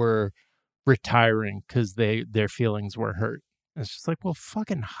people were retiring because their feelings were hurt. It's just like, well,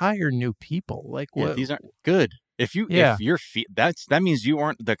 fucking hire new people. Like, what? These aren't good. If you're that means you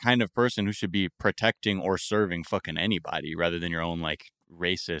aren't the kind of person who should be protecting or serving fucking anybody rather than your own like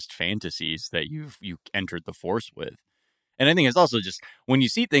racist fantasies that you entered the force with. And I think it's also just when you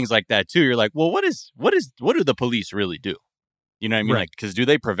see things like that too, you're like, well, what do the police really do? You know what I mean? Right. Like, because do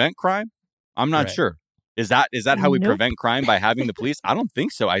they prevent crime? I'm not sure. Is that how we prevent crime, by having the police? I don't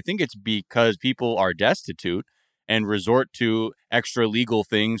think so. I think it's because people are destitute and resort to extra legal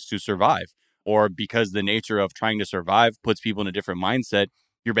things to survive, or because the nature of trying to survive puts people in a different mindset.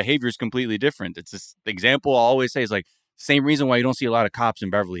 Your behavior is completely different. It's this example I always say is like same reason why you don't see a lot of cops in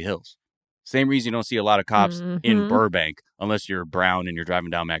Beverly Hills. Same reason you don't see a lot of cops in Burbank unless you're brown and you're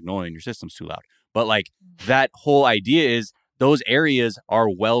driving down Magnolia and your system's too loud. But like that whole idea is those areas are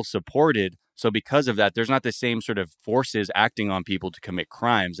well supported. So because of that, there's not the same sort of forces acting on people to commit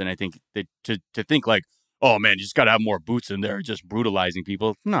crimes. And I think that to think like, oh man, you just got to have more boots in there just brutalizing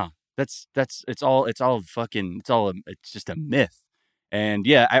people. No, it's just a myth. And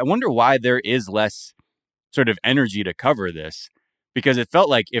yeah, I wonder why there is less sort of energy to cover this, because it felt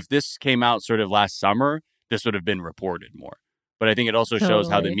like if this came out sort of last summer, this would have been reported more. But I think it also shows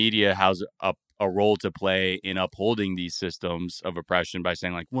how the media has a role to play in upholding these systems of oppression by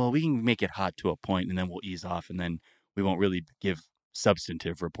saying like, well, we can make it hot to a point and then we'll ease off and then we won't really give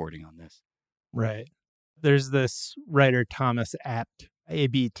substantive reporting on this. Right. There's this writer, Thomas Abt,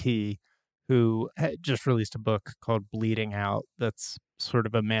 ABT, who just released a book called Bleeding Out that's sort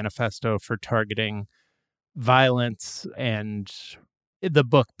of a manifesto for targeting violence. And the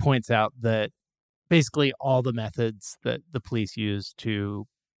book points out that basically all the methods that the police use to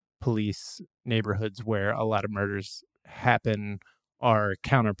police neighborhoods where a lot of murders happen are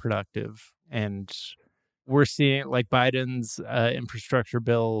counterproductive. And we're seeing like Biden's infrastructure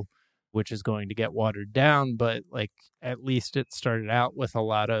bill, which is going to get watered down, but like at least it started out with a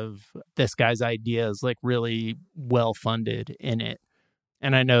lot of this guy's ideas like really well funded in it.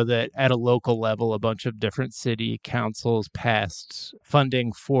 And I know that at a local level, a bunch of different city councils passed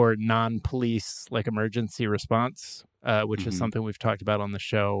funding for non-police like emergency response, which is something we've talked about on the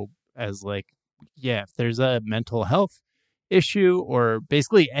show as like, yeah, if there's a mental health issue or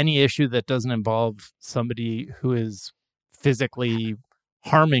basically any issue that doesn't involve somebody who is physically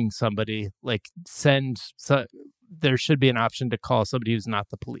harming somebody, like there should be an option to call somebody who's not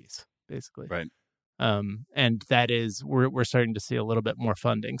the police, basically. Right. And that is, we're starting to see a little bit more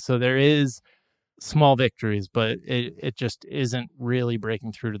funding. So there is small victories, but it just isn't really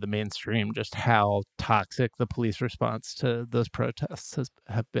breaking through to the mainstream just how toxic the police response to those protests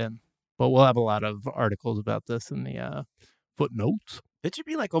have been. But we'll have a lot of articles about this in the footnotes. That should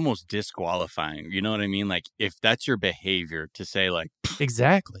be like almost disqualifying. You know what I mean? Like if that's your behavior to say like,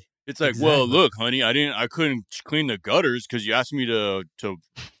 exactly. It's like, well, look, honey, I couldn't clean the gutters because you asked me to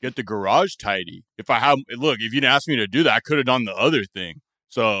get the garage tidy. If you didn't ask me to do that, I could have done the other thing.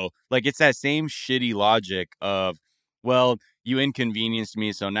 So like, it's that same shitty logic of, well, you inconvenienced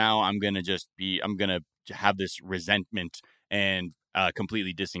me. So now I'm going to have this resentment and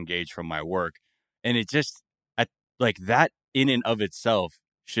completely disengage from my work. And it just like that in and of itself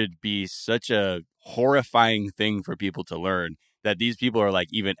should be such a horrifying thing for people to learn, that these people are like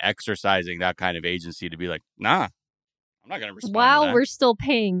even exercising that kind of agency to be like, nah, I'm not going to respond. While to that. we're still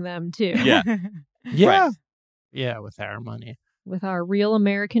paying them too. Yeah. Yeah. Right. Yeah, with our money. With our real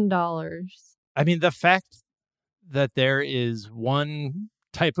American dollars. I mean, the fact that there is one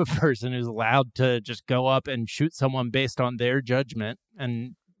type of person who's allowed to just go up and shoot someone based on their judgment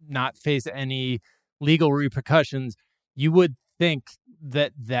and not face any legal repercussions, you would think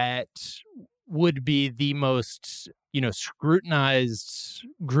that would be the most, scrutinized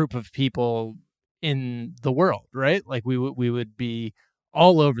group of people in the world, right? Like we would be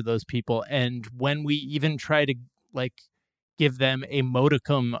all over those people. And when we even try to like give them a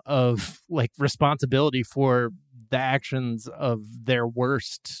modicum of like responsibility for the actions of their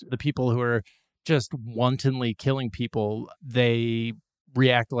worst, the people who are just wantonly killing people, they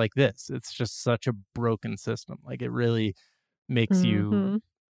react like this. It's just such a broken system. Like it really makes you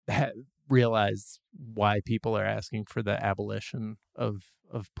realize why people are asking for the abolition of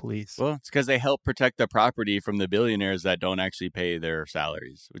police. Well, it's because they help protect the property from the billionaires that don't actually pay their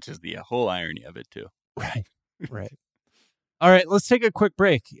salaries, which is the whole irony of it too. Right. Right. All right, let's take a quick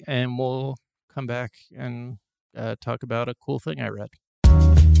break and we'll come back and talk about a cool thing I read.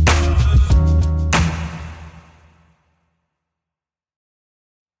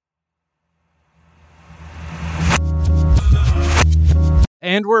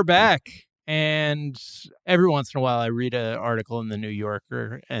 And we're back. And every once in a while, I read an article in the New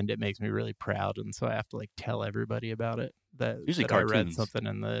Yorker, and it makes me really proud. And so I have to like tell everybody about it. Usually that I read cartoons. something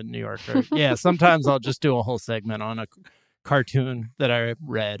in the New Yorker. Yeah, sometimes I'll just do a whole segment on a cartoon that I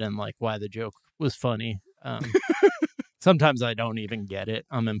read and like why the joke was funny. Sometimes I don't even get it.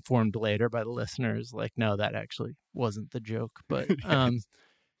 I'm informed later by the listeners, like, no, that actually wasn't the joke. But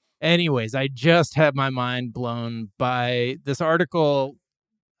anyways, I just had my mind blown by this article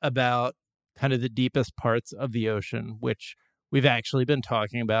about kind of the deepest parts of the ocean, which we've actually been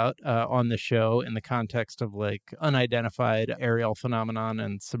talking about on the show in the context of like unidentified aerial phenomenon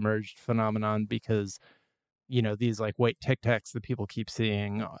and submerged phenomenon, because, these like white tic tacs that people keep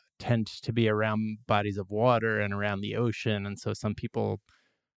seeing tend to be around bodies of water and around the ocean. And so some people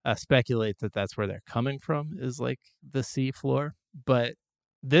speculate that that's where they're coming from, is like the sea floor. But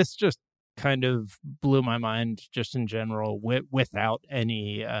this just kind of blew my mind just in general without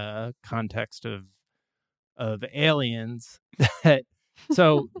any context of aliens.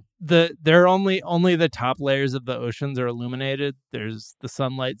 So there are only the top layers of the oceans are illuminated. There's the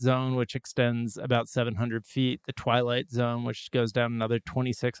sunlight zone, which extends about 700 feet, the twilight zone, which goes down another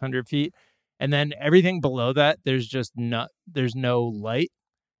 2,600 feet. And then everything below that, there's no light.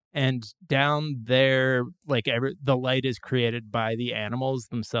 And down there, like the light is created by the animals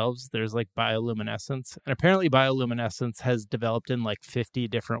themselves. There's like bioluminescence. And apparently bioluminescence has developed in like 50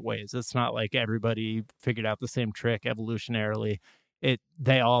 different ways. It's not like everybody figured out the same trick evolutionarily.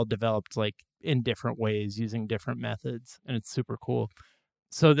 They all developed like in different ways using different methods. And it's super cool.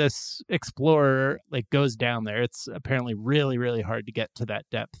 So this explorer like goes down there. It's apparently really, really hard to get to that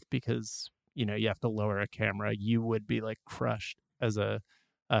depth because, you have to lower a camera. You would be like crushed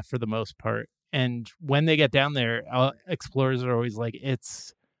for the most part. And when they get down there, explorers are always like,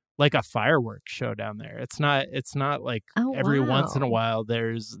 it's like a fireworks show down there. It's not like every once in a while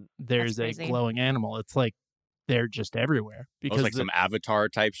there's a glowing animal. It's like they're just everywhere. Because it's like some Avatar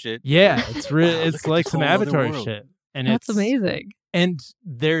type shit. Yeah, it's really it's like some Avatar shit. And that's amazing. And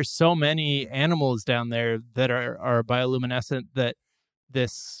there's so many animals down there that are bioluminescent that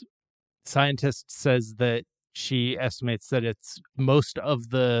this scientist says that she estimates that it's most of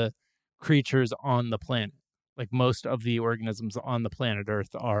the creatures on the planet, like most of the organisms on the planet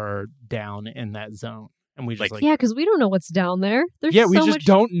Earth are down in that zone. And we just yeah, because we don't know what's down there. There's we so just much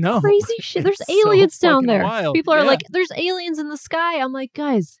don't know. crazy shit. There's It's aliens so down fucking there. wild. People are Yeah. like, there's aliens in the sky. I'm like,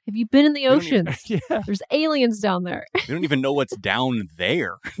 guys, have you been in the oceans? Yeah. There's aliens down there. We don't even know what's down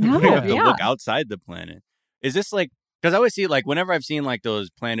there. No, We have to yeah. look outside the planet. Is this like, because I always see, like, whenever I've seen, like, those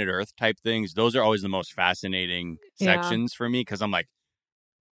Planet Earth type things, those are always the most fascinating Yeah. sections for me, because I'm like,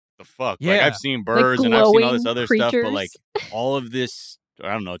 the fuck? Yeah. Like, I've seen birds and I've seen all this other glowing stuff, but, like, creatures. all of this,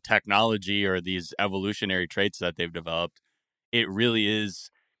 I don't know, technology or these evolutionary traits that they've developed, it really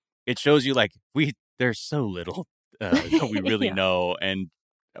is, it shows you, like, there's so little that we really Yeah. know.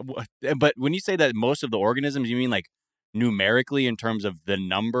 But when you say that most of the organisms, you mean, like, numerically in terms of the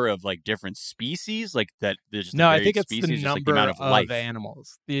number of, like, different species, like that there's just No, a I varied think it's the species, just, like, the number amount of life.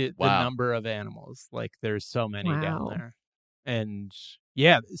 animals. The Wow. number of animals. Like there's so many down Wow. there. And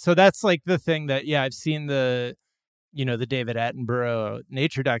yeah, so that's like the thing that I've seen the David Attenborough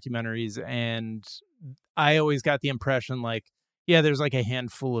nature documentaries, and I always got the impression like, yeah, there's like a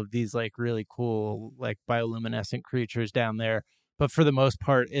handful of these like really cool like bioluminescent creatures down there, but for the most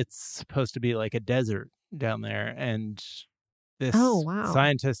part it's supposed to be like a desert down there. And this Oh, wow.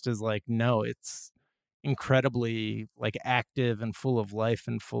 scientist is like, no, it's incredibly like active and full of life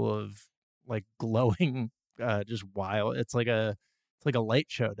and full of like glowing just wild. It's like a light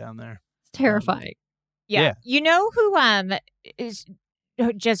show down there. It's terrifying. Yeah. You know who is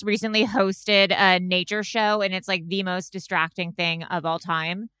just recently hosted a nature show, and it's like the most distracting thing of all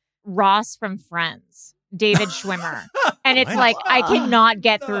time? Ross from Friends, David Schwimmer. And it's What? like, I cannot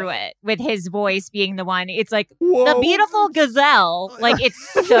get through it with his voice being the one. It's like, the Whoa. beautiful gazelle. Like,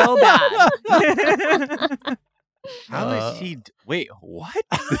 it's so bad. How is he? Wait, what?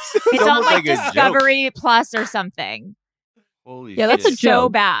 It's on like Discovery Plus or something. Holy Yeah, that's shit. a So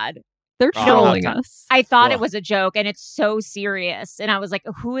joke. bad. They're Oh. trolling us. I thought Ugh. it was a joke, and it's so serious. And I was like,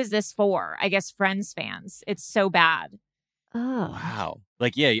 who is this for? I guess Friends fans. It's so bad. Oh. Wow.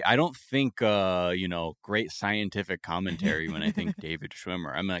 Like, yeah, I don't think, great scientific commentary when I think David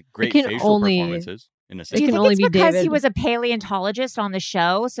Schwimmer. I'm like, great can facial only- performances in a It Do you sense. can think only it's be because he David. was a paleontologist on the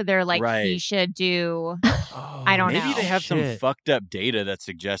show? So they're like, he Right. should do. Oh, I don't Maybe know. they have some Shit. fucked up data that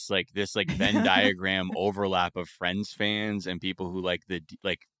suggests like this like Venn diagram overlap of Friends fans and people who like the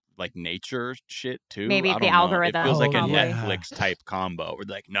like nature shit too. Maybe I the don't know. algorithm, It feels like a probably. Netflix type combo.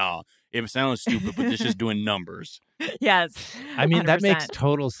 We're like, no, it sounds stupid, but this is doing numbers. Yes. I mean, that makes 100%.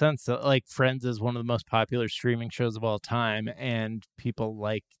 total sense. Like, Friends is one of the most popular streaming shows of all time, and people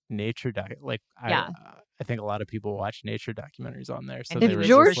like nature Yeah. I think a lot of people watch nature documentaries on there. So And they If were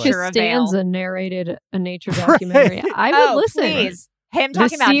George just like, sure avail. Costanza narrated a nature documentary, I would Oh, listen. please. Him The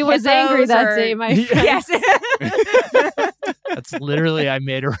talking about sea was angry hippos that or- day, my Yeah. friend. Yes. that's literally, I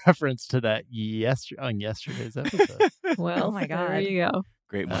made a reference to that on yesterday's episode. Well, Oh my there God. you go.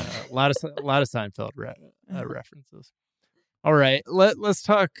 Great one. A lot of Seinfeld references. All right, let's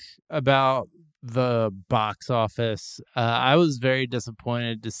talk about the box office. I was very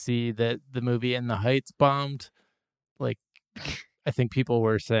disappointed to see that the movie In the Heights bombed. Like, I think people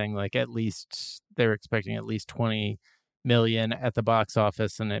were saying like at least they were expecting at least 20 million at the box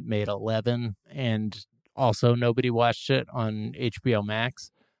office, and it made 11. And also, nobody watched it on HBO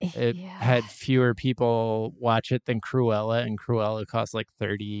Max. It Yeah. had fewer people watch it than Cruella, and Cruella cost like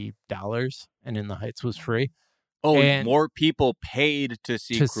 $30, and In the Heights was free. Oh, and- more people paid to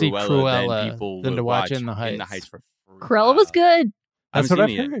see Cruella than people than would to watch watch In the Heights. for free. Cruella was good. That's haven't what I've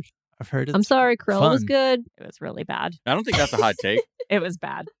seen it yet. heard. I've heard it's I'm sorry, Cruella was fun. good. It was really bad. I don't think that's a hot take. It was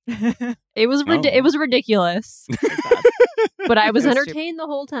bad. It was No. it was ridiculous, but I was It was entertained the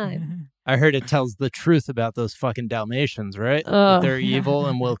whole time. I heard it tells the truth about those fucking Dalmatians, right? That Ugh. they're evil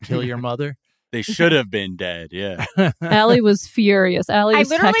and will kill your mother. They should have been dead. Yeah. Allie was furious. Allie I was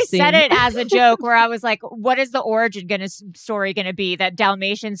literally texting. said it as a joke where I was like, what is the origin story going to be? That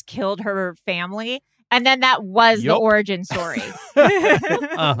Dalmatians killed her family? And then that was the Yup. origin story.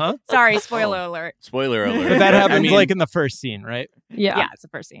 Uh-huh. Sorry, spoiler alert. Spoiler alert. But that happens I mean, like in the first scene, right? Yeah. Yeah, it's the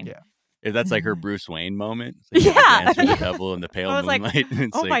first scene. Yeah. that's like her Bruce Wayne moment. It's like Yeah. Dance with the devil in the pale I was like, moonlight.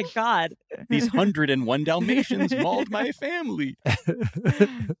 It's Oh like, my God. these 101 Dalmatians mauled my family.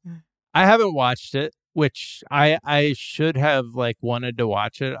 I haven't watched it, which I should have like wanted to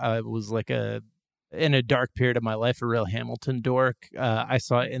watch it. I was like in a dark period of my life, a real Hamilton dork. I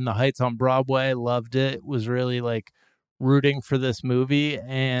saw it In the Heights on Broadway, loved it, was really like rooting for this movie,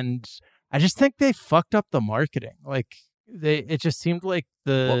 and I just think they fucked up the marketing. Like it just seemed like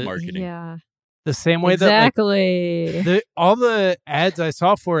What marketing? Yeah. the same way Exactly. that like, all the ads I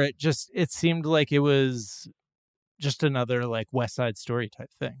saw for it, it seemed like it was just another like West Side Story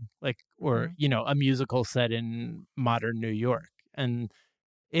type thing, like, or a musical set in modern New York, and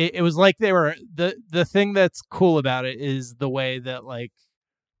it was like they were the thing that's cool about it is the way that like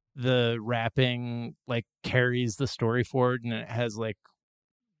the rapping like carries the story forward, and it has like,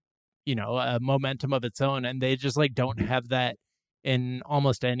 you know, a momentum of its own, and they just like don't have that in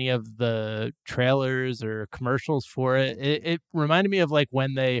almost any of the trailers or commercials for it. It reminded me of like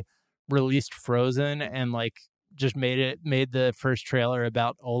when they released Frozen and like just made the first trailer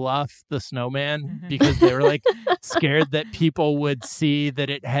about Olaf the snowman, because they were like scared that people would see that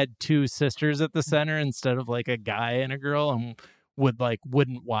it had two sisters at the center instead of like a guy and a girl, and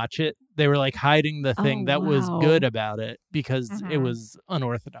wouldn't watch it. They were like hiding the thing that was good about it because it was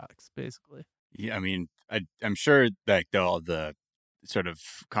unorthodox, basically. Yeah, I mean, I'm sure like all the sort of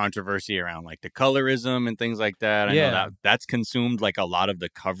controversy around like the colorism and things like that. I know that's consumed like a lot of the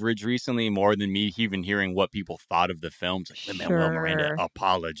coverage recently, more than me even hearing what people thought of the films. Like, Lin-Manuel Miranda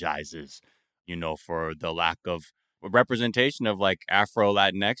apologizes, you know, for the lack of representation of like Afro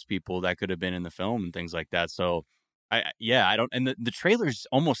Latinx people that could have been in the film and things like that. So I don't, and the trailers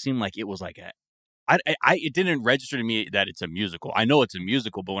almost seemed like it was like it didn't register to me that it's a musical. I know it's a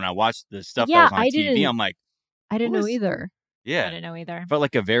musical, but when I watched the stuff that was on TV, I'm like, I didn't know either. Yeah. I didn't know either. Felt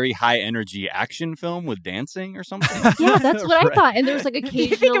like a very high energy action film with dancing or something. Yeah, that's what I thought. And there was like occasionally.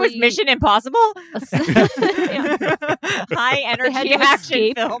 You think it was Mission Impossible? High energy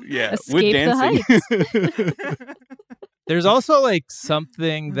action film. Yeah, Escape with dancing. The heights. There's also like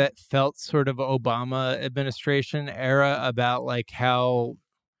something that felt sort of Obama administration era about like how,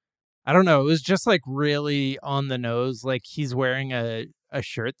 I don't know, it was just like really on the nose. Like he's wearing a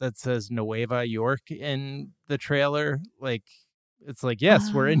shirt that says Nueva York in the trailer. Like it's like,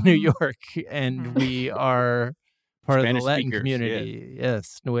 yes, we're in New York and we are part Spanish of the Latin speakers, community. Yeah.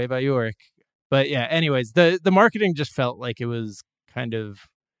 Yes, Nueva York. But yeah, anyways, the marketing just felt like it was kind of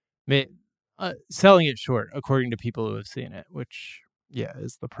selling it short, according to people who have seen it, which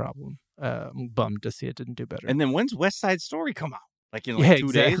is the problem. I'm bummed to see it didn't do better. And then when's West Side Story come out? Like in like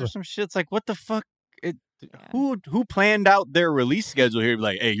 2 days or some shit? It's like, what the fuck? Who planned out their release schedule here?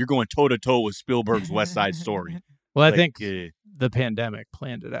 Like, hey, you're going toe to toe with Spielberg's West Side Story. Well, like, I think the pandemic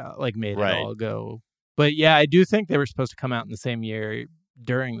planned it out, like made it all go. But yeah, I do think they were supposed to come out in the same year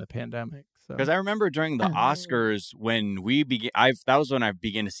during the pandemic. Because I remember during the Oscars when we began, that was when I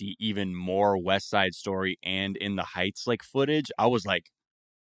began to see even more West Side Story and In the Heights like footage. I was like,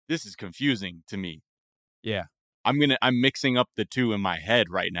 this is confusing to me. Yeah, I'm mixing up the two in my head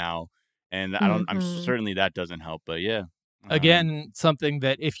right now. And I'm certainly that doesn't help, but yeah. Again, something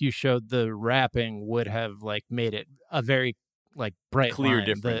that if you showed the rapping would have like made it a very like bright clear line.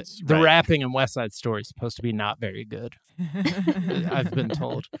 difference. The rapping in West Side Story is supposed to be not very good. I've been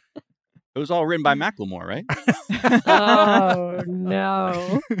told. It was all written by Macklemore, right? Oh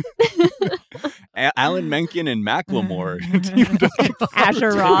no. Alan Menken and Macklemore.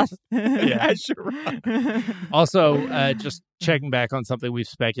 Asher Roth. Asher Roth. Also, just checking back on something we've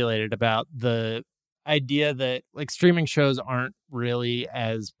speculated about, the idea that like streaming shows aren't really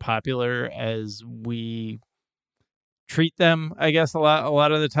as popular as we treat them, I guess, a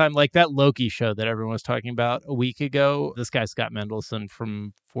lot of the time. Like that Loki show that everyone was talking about a week ago, this guy Scott Mendelson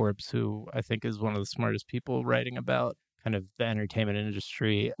from Forbes, who I think is one of the smartest people writing about kind of the entertainment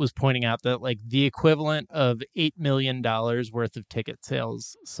industry, was pointing out that like the equivalent of $8 million worth of ticket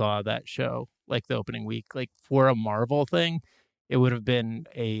sales saw that show like the opening week. Like for a Marvel thing, it would have been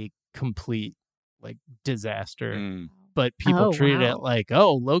a complete like disaster. But people treated it like,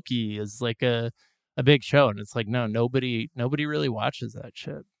 oh, Loki is like a big show, and it's like, no, nobody really watches that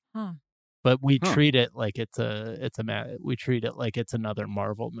shit. But we treat it like we treat it like it's another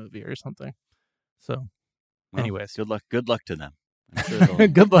Marvel movie or something. So anyways, good luck to them. I'm sure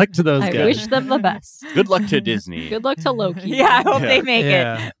good luck to those guys. I wish them the best. Good luck to Disney. Good luck to Loki. Yeah, I hope they make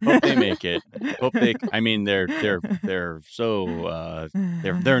it. Hope they make it. Hope they. I mean, they're so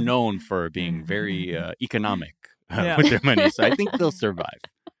they're known for being very economic with their money, so I think they'll survive.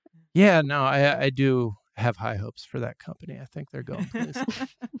 Yeah, no, I do have high hopes for that company. I think they're going places.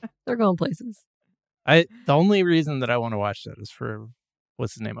 They're going places. The only reason that I want to watch that is for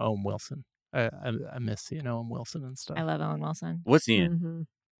what's his name, Owen Wilson. I miss seeing Owen Wilson and stuff. I love Owen Wilson. What's he in?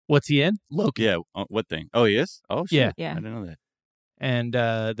 What's he in? Loki. Yeah. What thing? Oh, he is? Oh, shit. Yeah. I didn't know that. And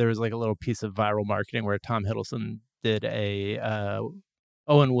there was like a little piece of viral marketing where Tom Hiddleston did a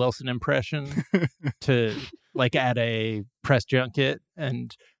Owen Wilson impression to like at a press junket,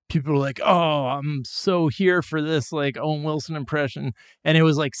 and people were like, oh, I'm so here for this like Owen Wilson impression. And it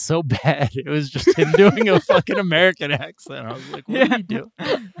was like so bad. It was just him doing a fucking American accent. I was like, what are you doing?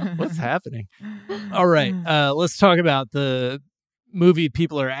 What's happening? All right. Let's talk about the movie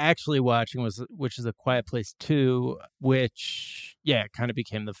people are actually watching which is A Quiet Place 2, which kind of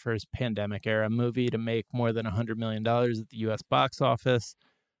became the first pandemic era movie to make more than $100 million at the US box office,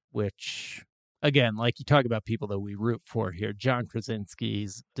 which again, like you talk about people that we root for here, John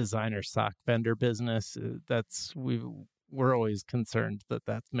Krasinski's designer sock vendor business, we're always concerned that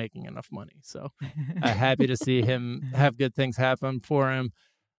that's making enough money. So happy to see him have good things happen for him.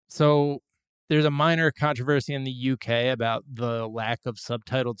 So there's a minor controversy in the UK about the lack of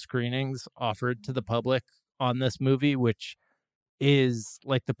subtitled screenings offered to the public on this movie, which is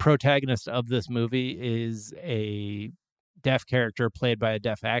like the protagonist of this movie is a deaf character played by a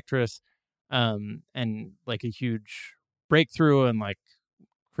deaf actress, and like a huge breakthrough and like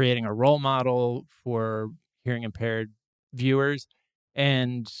creating a role model for hearing impaired viewers.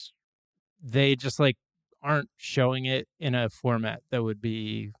 And they just like aren't showing it in a format that would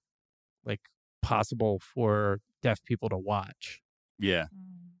be like possible for deaf people to watch. Yeah.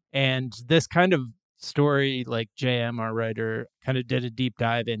 And this kind of story, like JM, our writer, kind of did a deep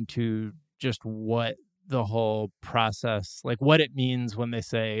dive into just what the whole process, like what it means when they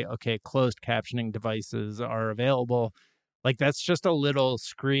say, okay, closed captioning devices are available. Like that's just a little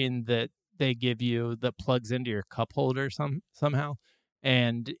screen that they give you that plugs into your cup holder somehow.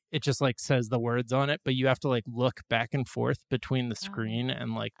 And it just like says the words on it, but you have to like look back and forth between the screen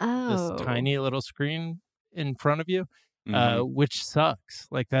and like this tiny little screen in front of you, which sucks.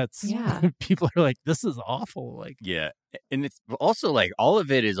 Like that's, people are like, this is awful. Like, yeah. And it's also like all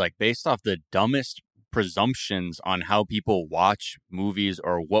of it is like based off the dumbest presumptions on how people watch movies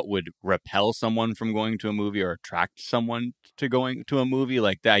or what would repel someone from going to a movie or attract someone to going to a movie.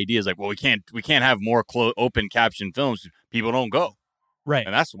 Like the idea is like, well, we can't have more open caption films. People don't go. Right.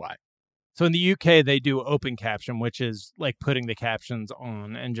 And that's why. So in the UK, they do open caption, which is like putting the captions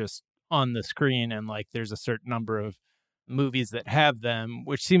on and just on the screen. And like there's a certain number of movies that have them,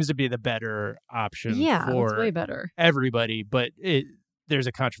 which seems to be the better option for it's way better. Everybody. But there's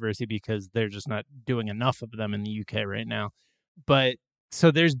a controversy because they're just not doing enough of them in the UK right now. But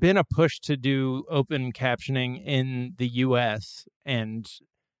so there's been a push to do open captioning in the US, and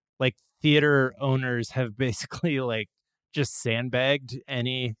like theater owners have basically like just sandbagged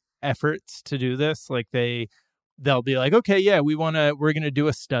any efforts to do this. Like they'll be like, okay, yeah, we're going to do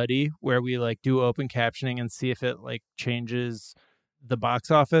a study where we like do open captioning and see if it like changes the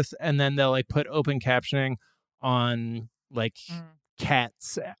box office. And then they'll like put open captioning on like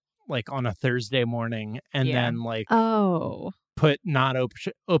Cats like on a Thursday morning, and then like put not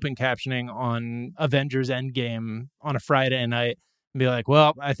open captioning on Avengers Endgame on a Friday night and be like,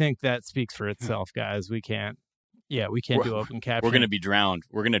 well, I think that speaks for itself, guys. We can't do open captioning. We're going to be drowned.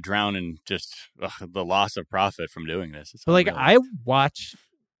 We're going to drown in just the loss of profit from doing this. But like my wife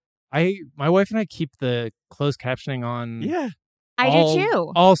and I keep the closed captioning on. Yeah. I do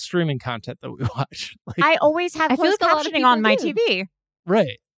too. All streaming content that we watch. Like, I always have closed captioning on my TV.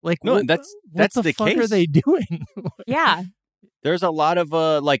 Right. Like, no, that's the fuck case. Are they doing? Yeah. There's a lot of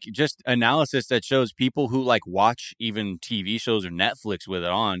like just analysis that shows people who like watch even TV shows or Netflix with it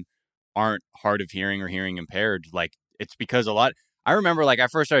on aren't hard of hearing or hearing impaired. Like it's because I remember like I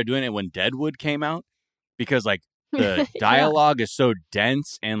first started doing it when Deadwood came out, because like the dialogue is so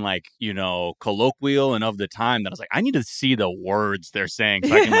dense and like, you know, colloquial and of the time that I was like, I need to see the words they're saying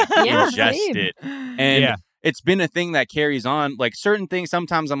so I can like ingest it. And it's been a thing that carries on. Like certain things,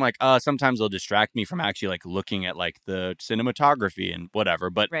 sometimes I'm like, sometimes they'll distract me from actually like looking at like the cinematography and whatever.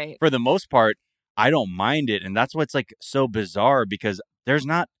 But for the most part, I don't mind it. And that's what's like so bizarre, because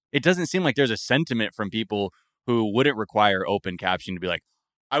it doesn't seem like there's a sentiment from people who wouldn't require open caption to be like,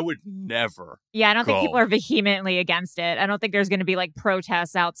 I would never. Yeah, I don't think people are vehemently against it. I don't think there's going to be like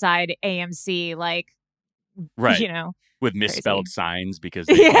protests outside AMC, like, you know, with misspelled signs because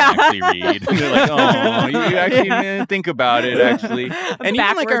they can't actually read. And they're like, oh, you actually didn't think about it, actually. And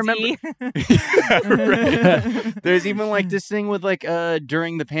even like I remember, there's even like this thing with like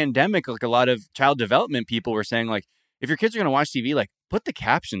during the pandemic, like a lot of child development people were saying like, if your kids are going to watch TV, like put the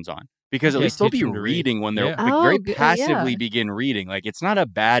captions on. Because at least they'll be reading when they're like, very passively begin reading. Like, it's not a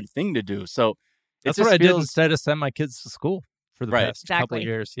bad thing to do. So that's what I did instead of send my kids to school for the past couple of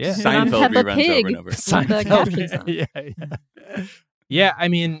years. Yeah, Seinfeld reruns over and over. Seinfeld. Yeah. I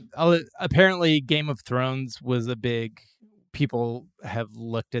mean, apparently Game of Thrones was a big. People have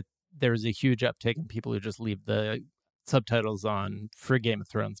looked at. There was a huge uptick in people who just leave the subtitles on for Game of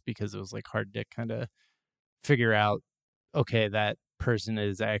Thrones because it was like hard to kind of figure out. Okay, that person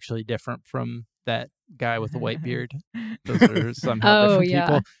is actually different from that guy with the white beard. Those are somehow different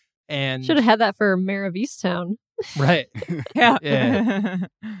people. And should have had that for Mayor of Easttown. Right. Yeah.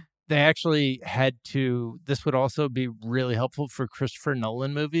 they actually had to. This would also be really helpful for Christopher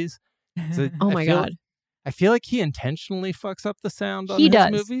Nolan movies. So Oh my God. I feel like he intentionally fucks up the sound on He his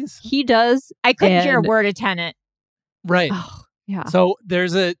does. movies. He does. I couldn't hear a And- word of Tenet. Right. Oh, yeah. So there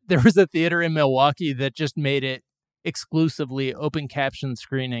was a theater in Milwaukee that just made it exclusively open caption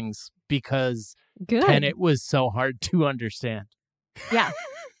screenings because Good. Tenet was so hard to understand. Yeah.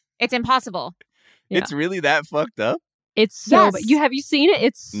 It's impossible. Yeah. It's really that fucked up? It's so. Yes. But have you seen it?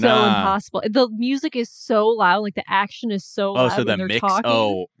 It's so Nah. impossible. The music is so loud. Like the action is so Oh, loud so when the they're mix. talking.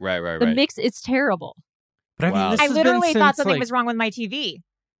 Oh, right. The mix. It's terrible. But I mean, Wow. this I has literally been thought since, something like, was wrong with my TV.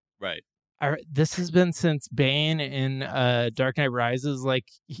 Right. This has been since Bane in Dark Knight Rises. Like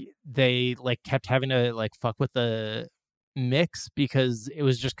they like kept having to like fuck with the mix because it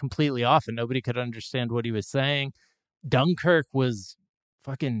was just completely off and nobody could understand what he was saying. Dunkirk was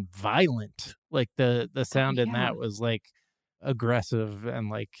fucking violent. Like the sound in yeah. that was like aggressive and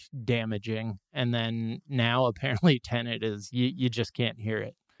like damaging. And then now apparently Tenet is you just can't hear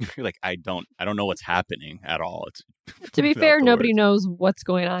it. You're like, I don't know what's happening at all. It's To be without fair, the nobody words. knows what's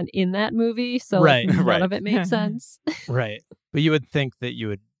going on in that movie, so Right, none right. of it made sense. Right. But you would think that you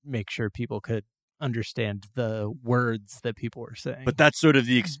would make sure people could understand the words that people were saying. But that's sort of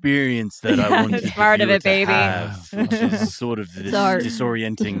the experience that I wanted It's part of you it, to baby. have, which is sort of this art.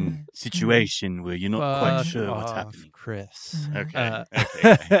 disorienting situation where you're not quite Fuck sure what's off, happening. Chris. Okay. Uh,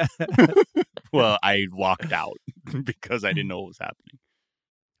 Okay. Well, I walked out because I didn't know what was happening.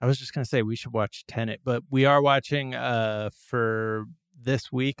 I was just going to say we should watch Tenet, but we are watching for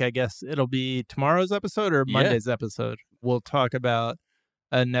this week. I guess it'll be tomorrow's episode or Yeah. Monday's episode. We'll talk about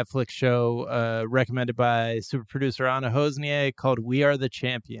a Netflix show recommended by super producer Anna Hosnier called We Are the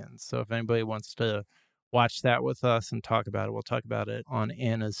Champions. So if anybody wants to watch that with us and talk about it, we'll talk about it on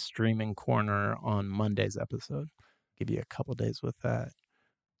Anna's streaming corner on Monday's episode. Give you a couple days with that.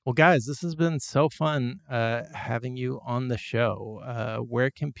 Well, guys, this has been so fun having you on the show.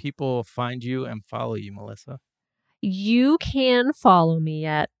 Where can people find you and follow you, Melissa? You can follow me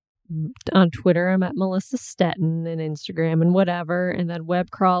on Twitter. I'm at Melissa Stetton, and Instagram and whatever. And then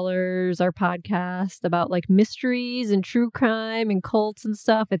Web Crawlers, our podcast about like mysteries and true crime and cults and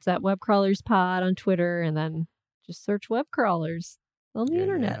stuff. It's at Web Crawlers Pod on Twitter. And then just search Web Crawlers on the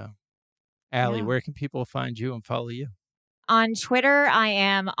internet. Yeah. Allie, Yeah. where can people find you and follow you? On Twitter, I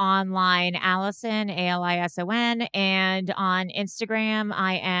am online Allison, ALISON, and on Instagram,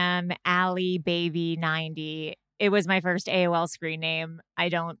 I am AllieBaby90. It was my first AOL screen name. I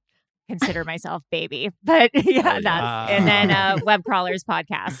don't consider myself baby, but yeah, that's. And then Web Crawlers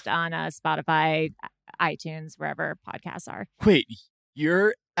podcast on Spotify, iTunes, wherever podcasts are. Wait,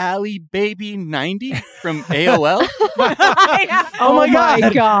 you're Allie Baby 90 from AOL? Oh my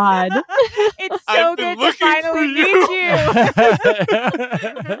God. It's so I've been good to looking finally for meet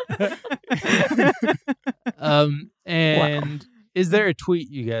you. And is there a tweet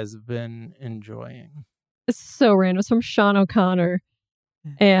you guys have been enjoying? It's so random. It's from Sean O'Connor.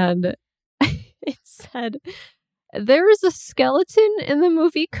 And it said, there is a skeleton in the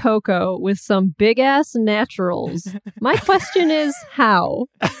movie Coco with some big ass naturals. My question is, how?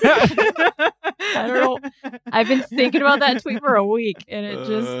 I don't know. I've been thinking about that tweet for a week, and it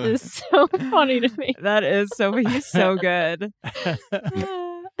just is so funny to me. That is he's so good.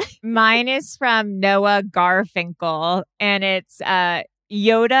 Mine is from Noah Garfinkel, and it's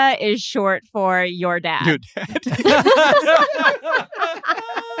Yoda is short for your dad. Your dad.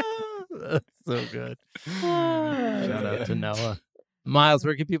 That's so good. Shout out to Noah. Miles,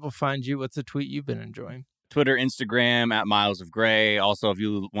 where can people find you? What's a tweet you've been enjoying? Twitter, Instagram at Miles of Gray. Also, if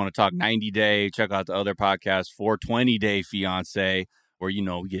you want to talk 90 Day, check out the other podcast, 420 Day Fiance, where,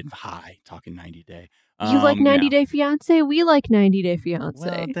 we get high talking 90 Day. You like 90 yeah. Day Fiance? We like 90 Day Fiance.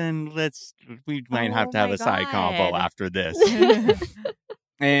 Well, then we might have to Oh have my a side God. convo after this.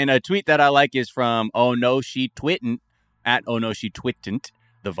 And a tweet that I like is from Oh No She Twittent at Oh No She Twittent,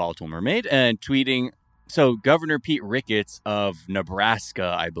 the volatile mermaid, and tweeting. So Governor Pete Ricketts of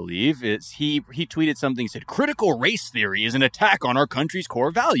Nebraska, I believe, he tweeted something, said, critical race theory is an attack on our country's core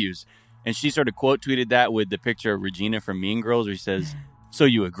values. And she sort of quote tweeted that with the picture of Regina from Mean Girls, where she says, so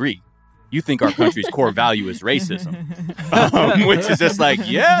you agree. You think our country's core value is racism. Which is just like,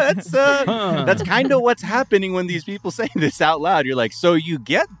 yeah, that's kind of what's happening when these people say this out loud. You're like, so you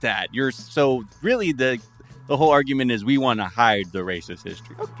get that. So really the whole argument is we want to hide the racist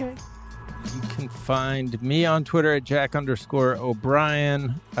history. Okay. You can find me on Twitter at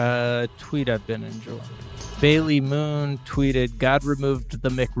Jack_O'Brien. Tweet I've been enjoying. Bailey Moon tweeted, God removed the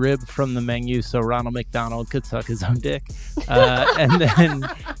McRib from the menu so Ronald McDonald could suck his own dick. And then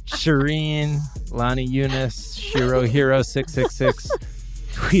Shireen, Lonnie Eunice, Shiro Hero 666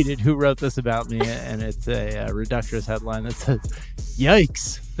 tweeted who wrote this about me, and it's a Reductress headline that says,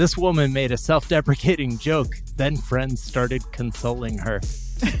 "Yikes, this woman made a self-deprecating joke, then friends started consoling her."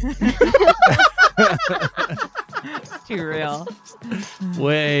 It's too real.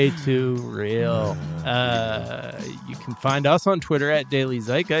 Way too real. You can find us on Twitter at Daily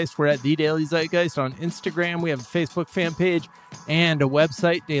Zeitgeist. We're at The Daily Zeitgeist on Instagram. We have a Facebook fan page and a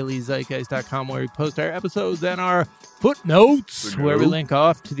website, dailyzeitgeist.com, where we post our episodes and our footnotes, where we link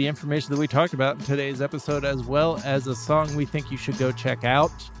off to the information that we talked about in today's episode, as well as a song we think you should go check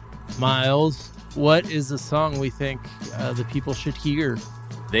out. Miles, what is a song we think the people should hear?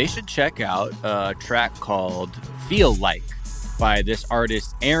 They should check out a track called Feel Like by this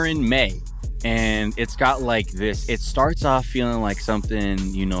artist, Aaron May. And it's got like this, it starts off feeling like something,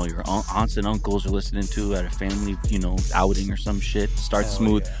 you know, your aunts and uncles are listening to at a family, you know, outing or some shit. Starts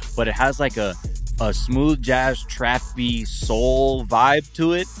smooth, but it has like a smooth jazz, trappy soul vibe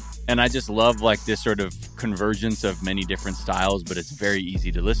to it. And I just love like this sort of convergence of many different styles, but it's very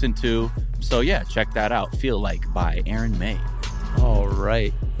easy to listen to. So yeah, check that out. Feel Like by Aaron May. All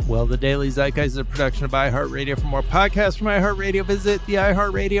right. Well, the Daily Zeitgeist is a production of iHeartRadio. For more podcasts from iHeartRadio, visit the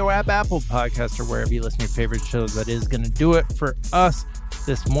iHeartRadio app, Apple Podcasts, or wherever you listen to your favorite shows. That is going to do it for us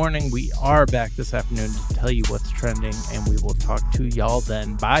this morning. We are back this afternoon to tell you what's trending, and we will talk to y'all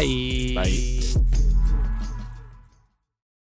then. Bye. Bye.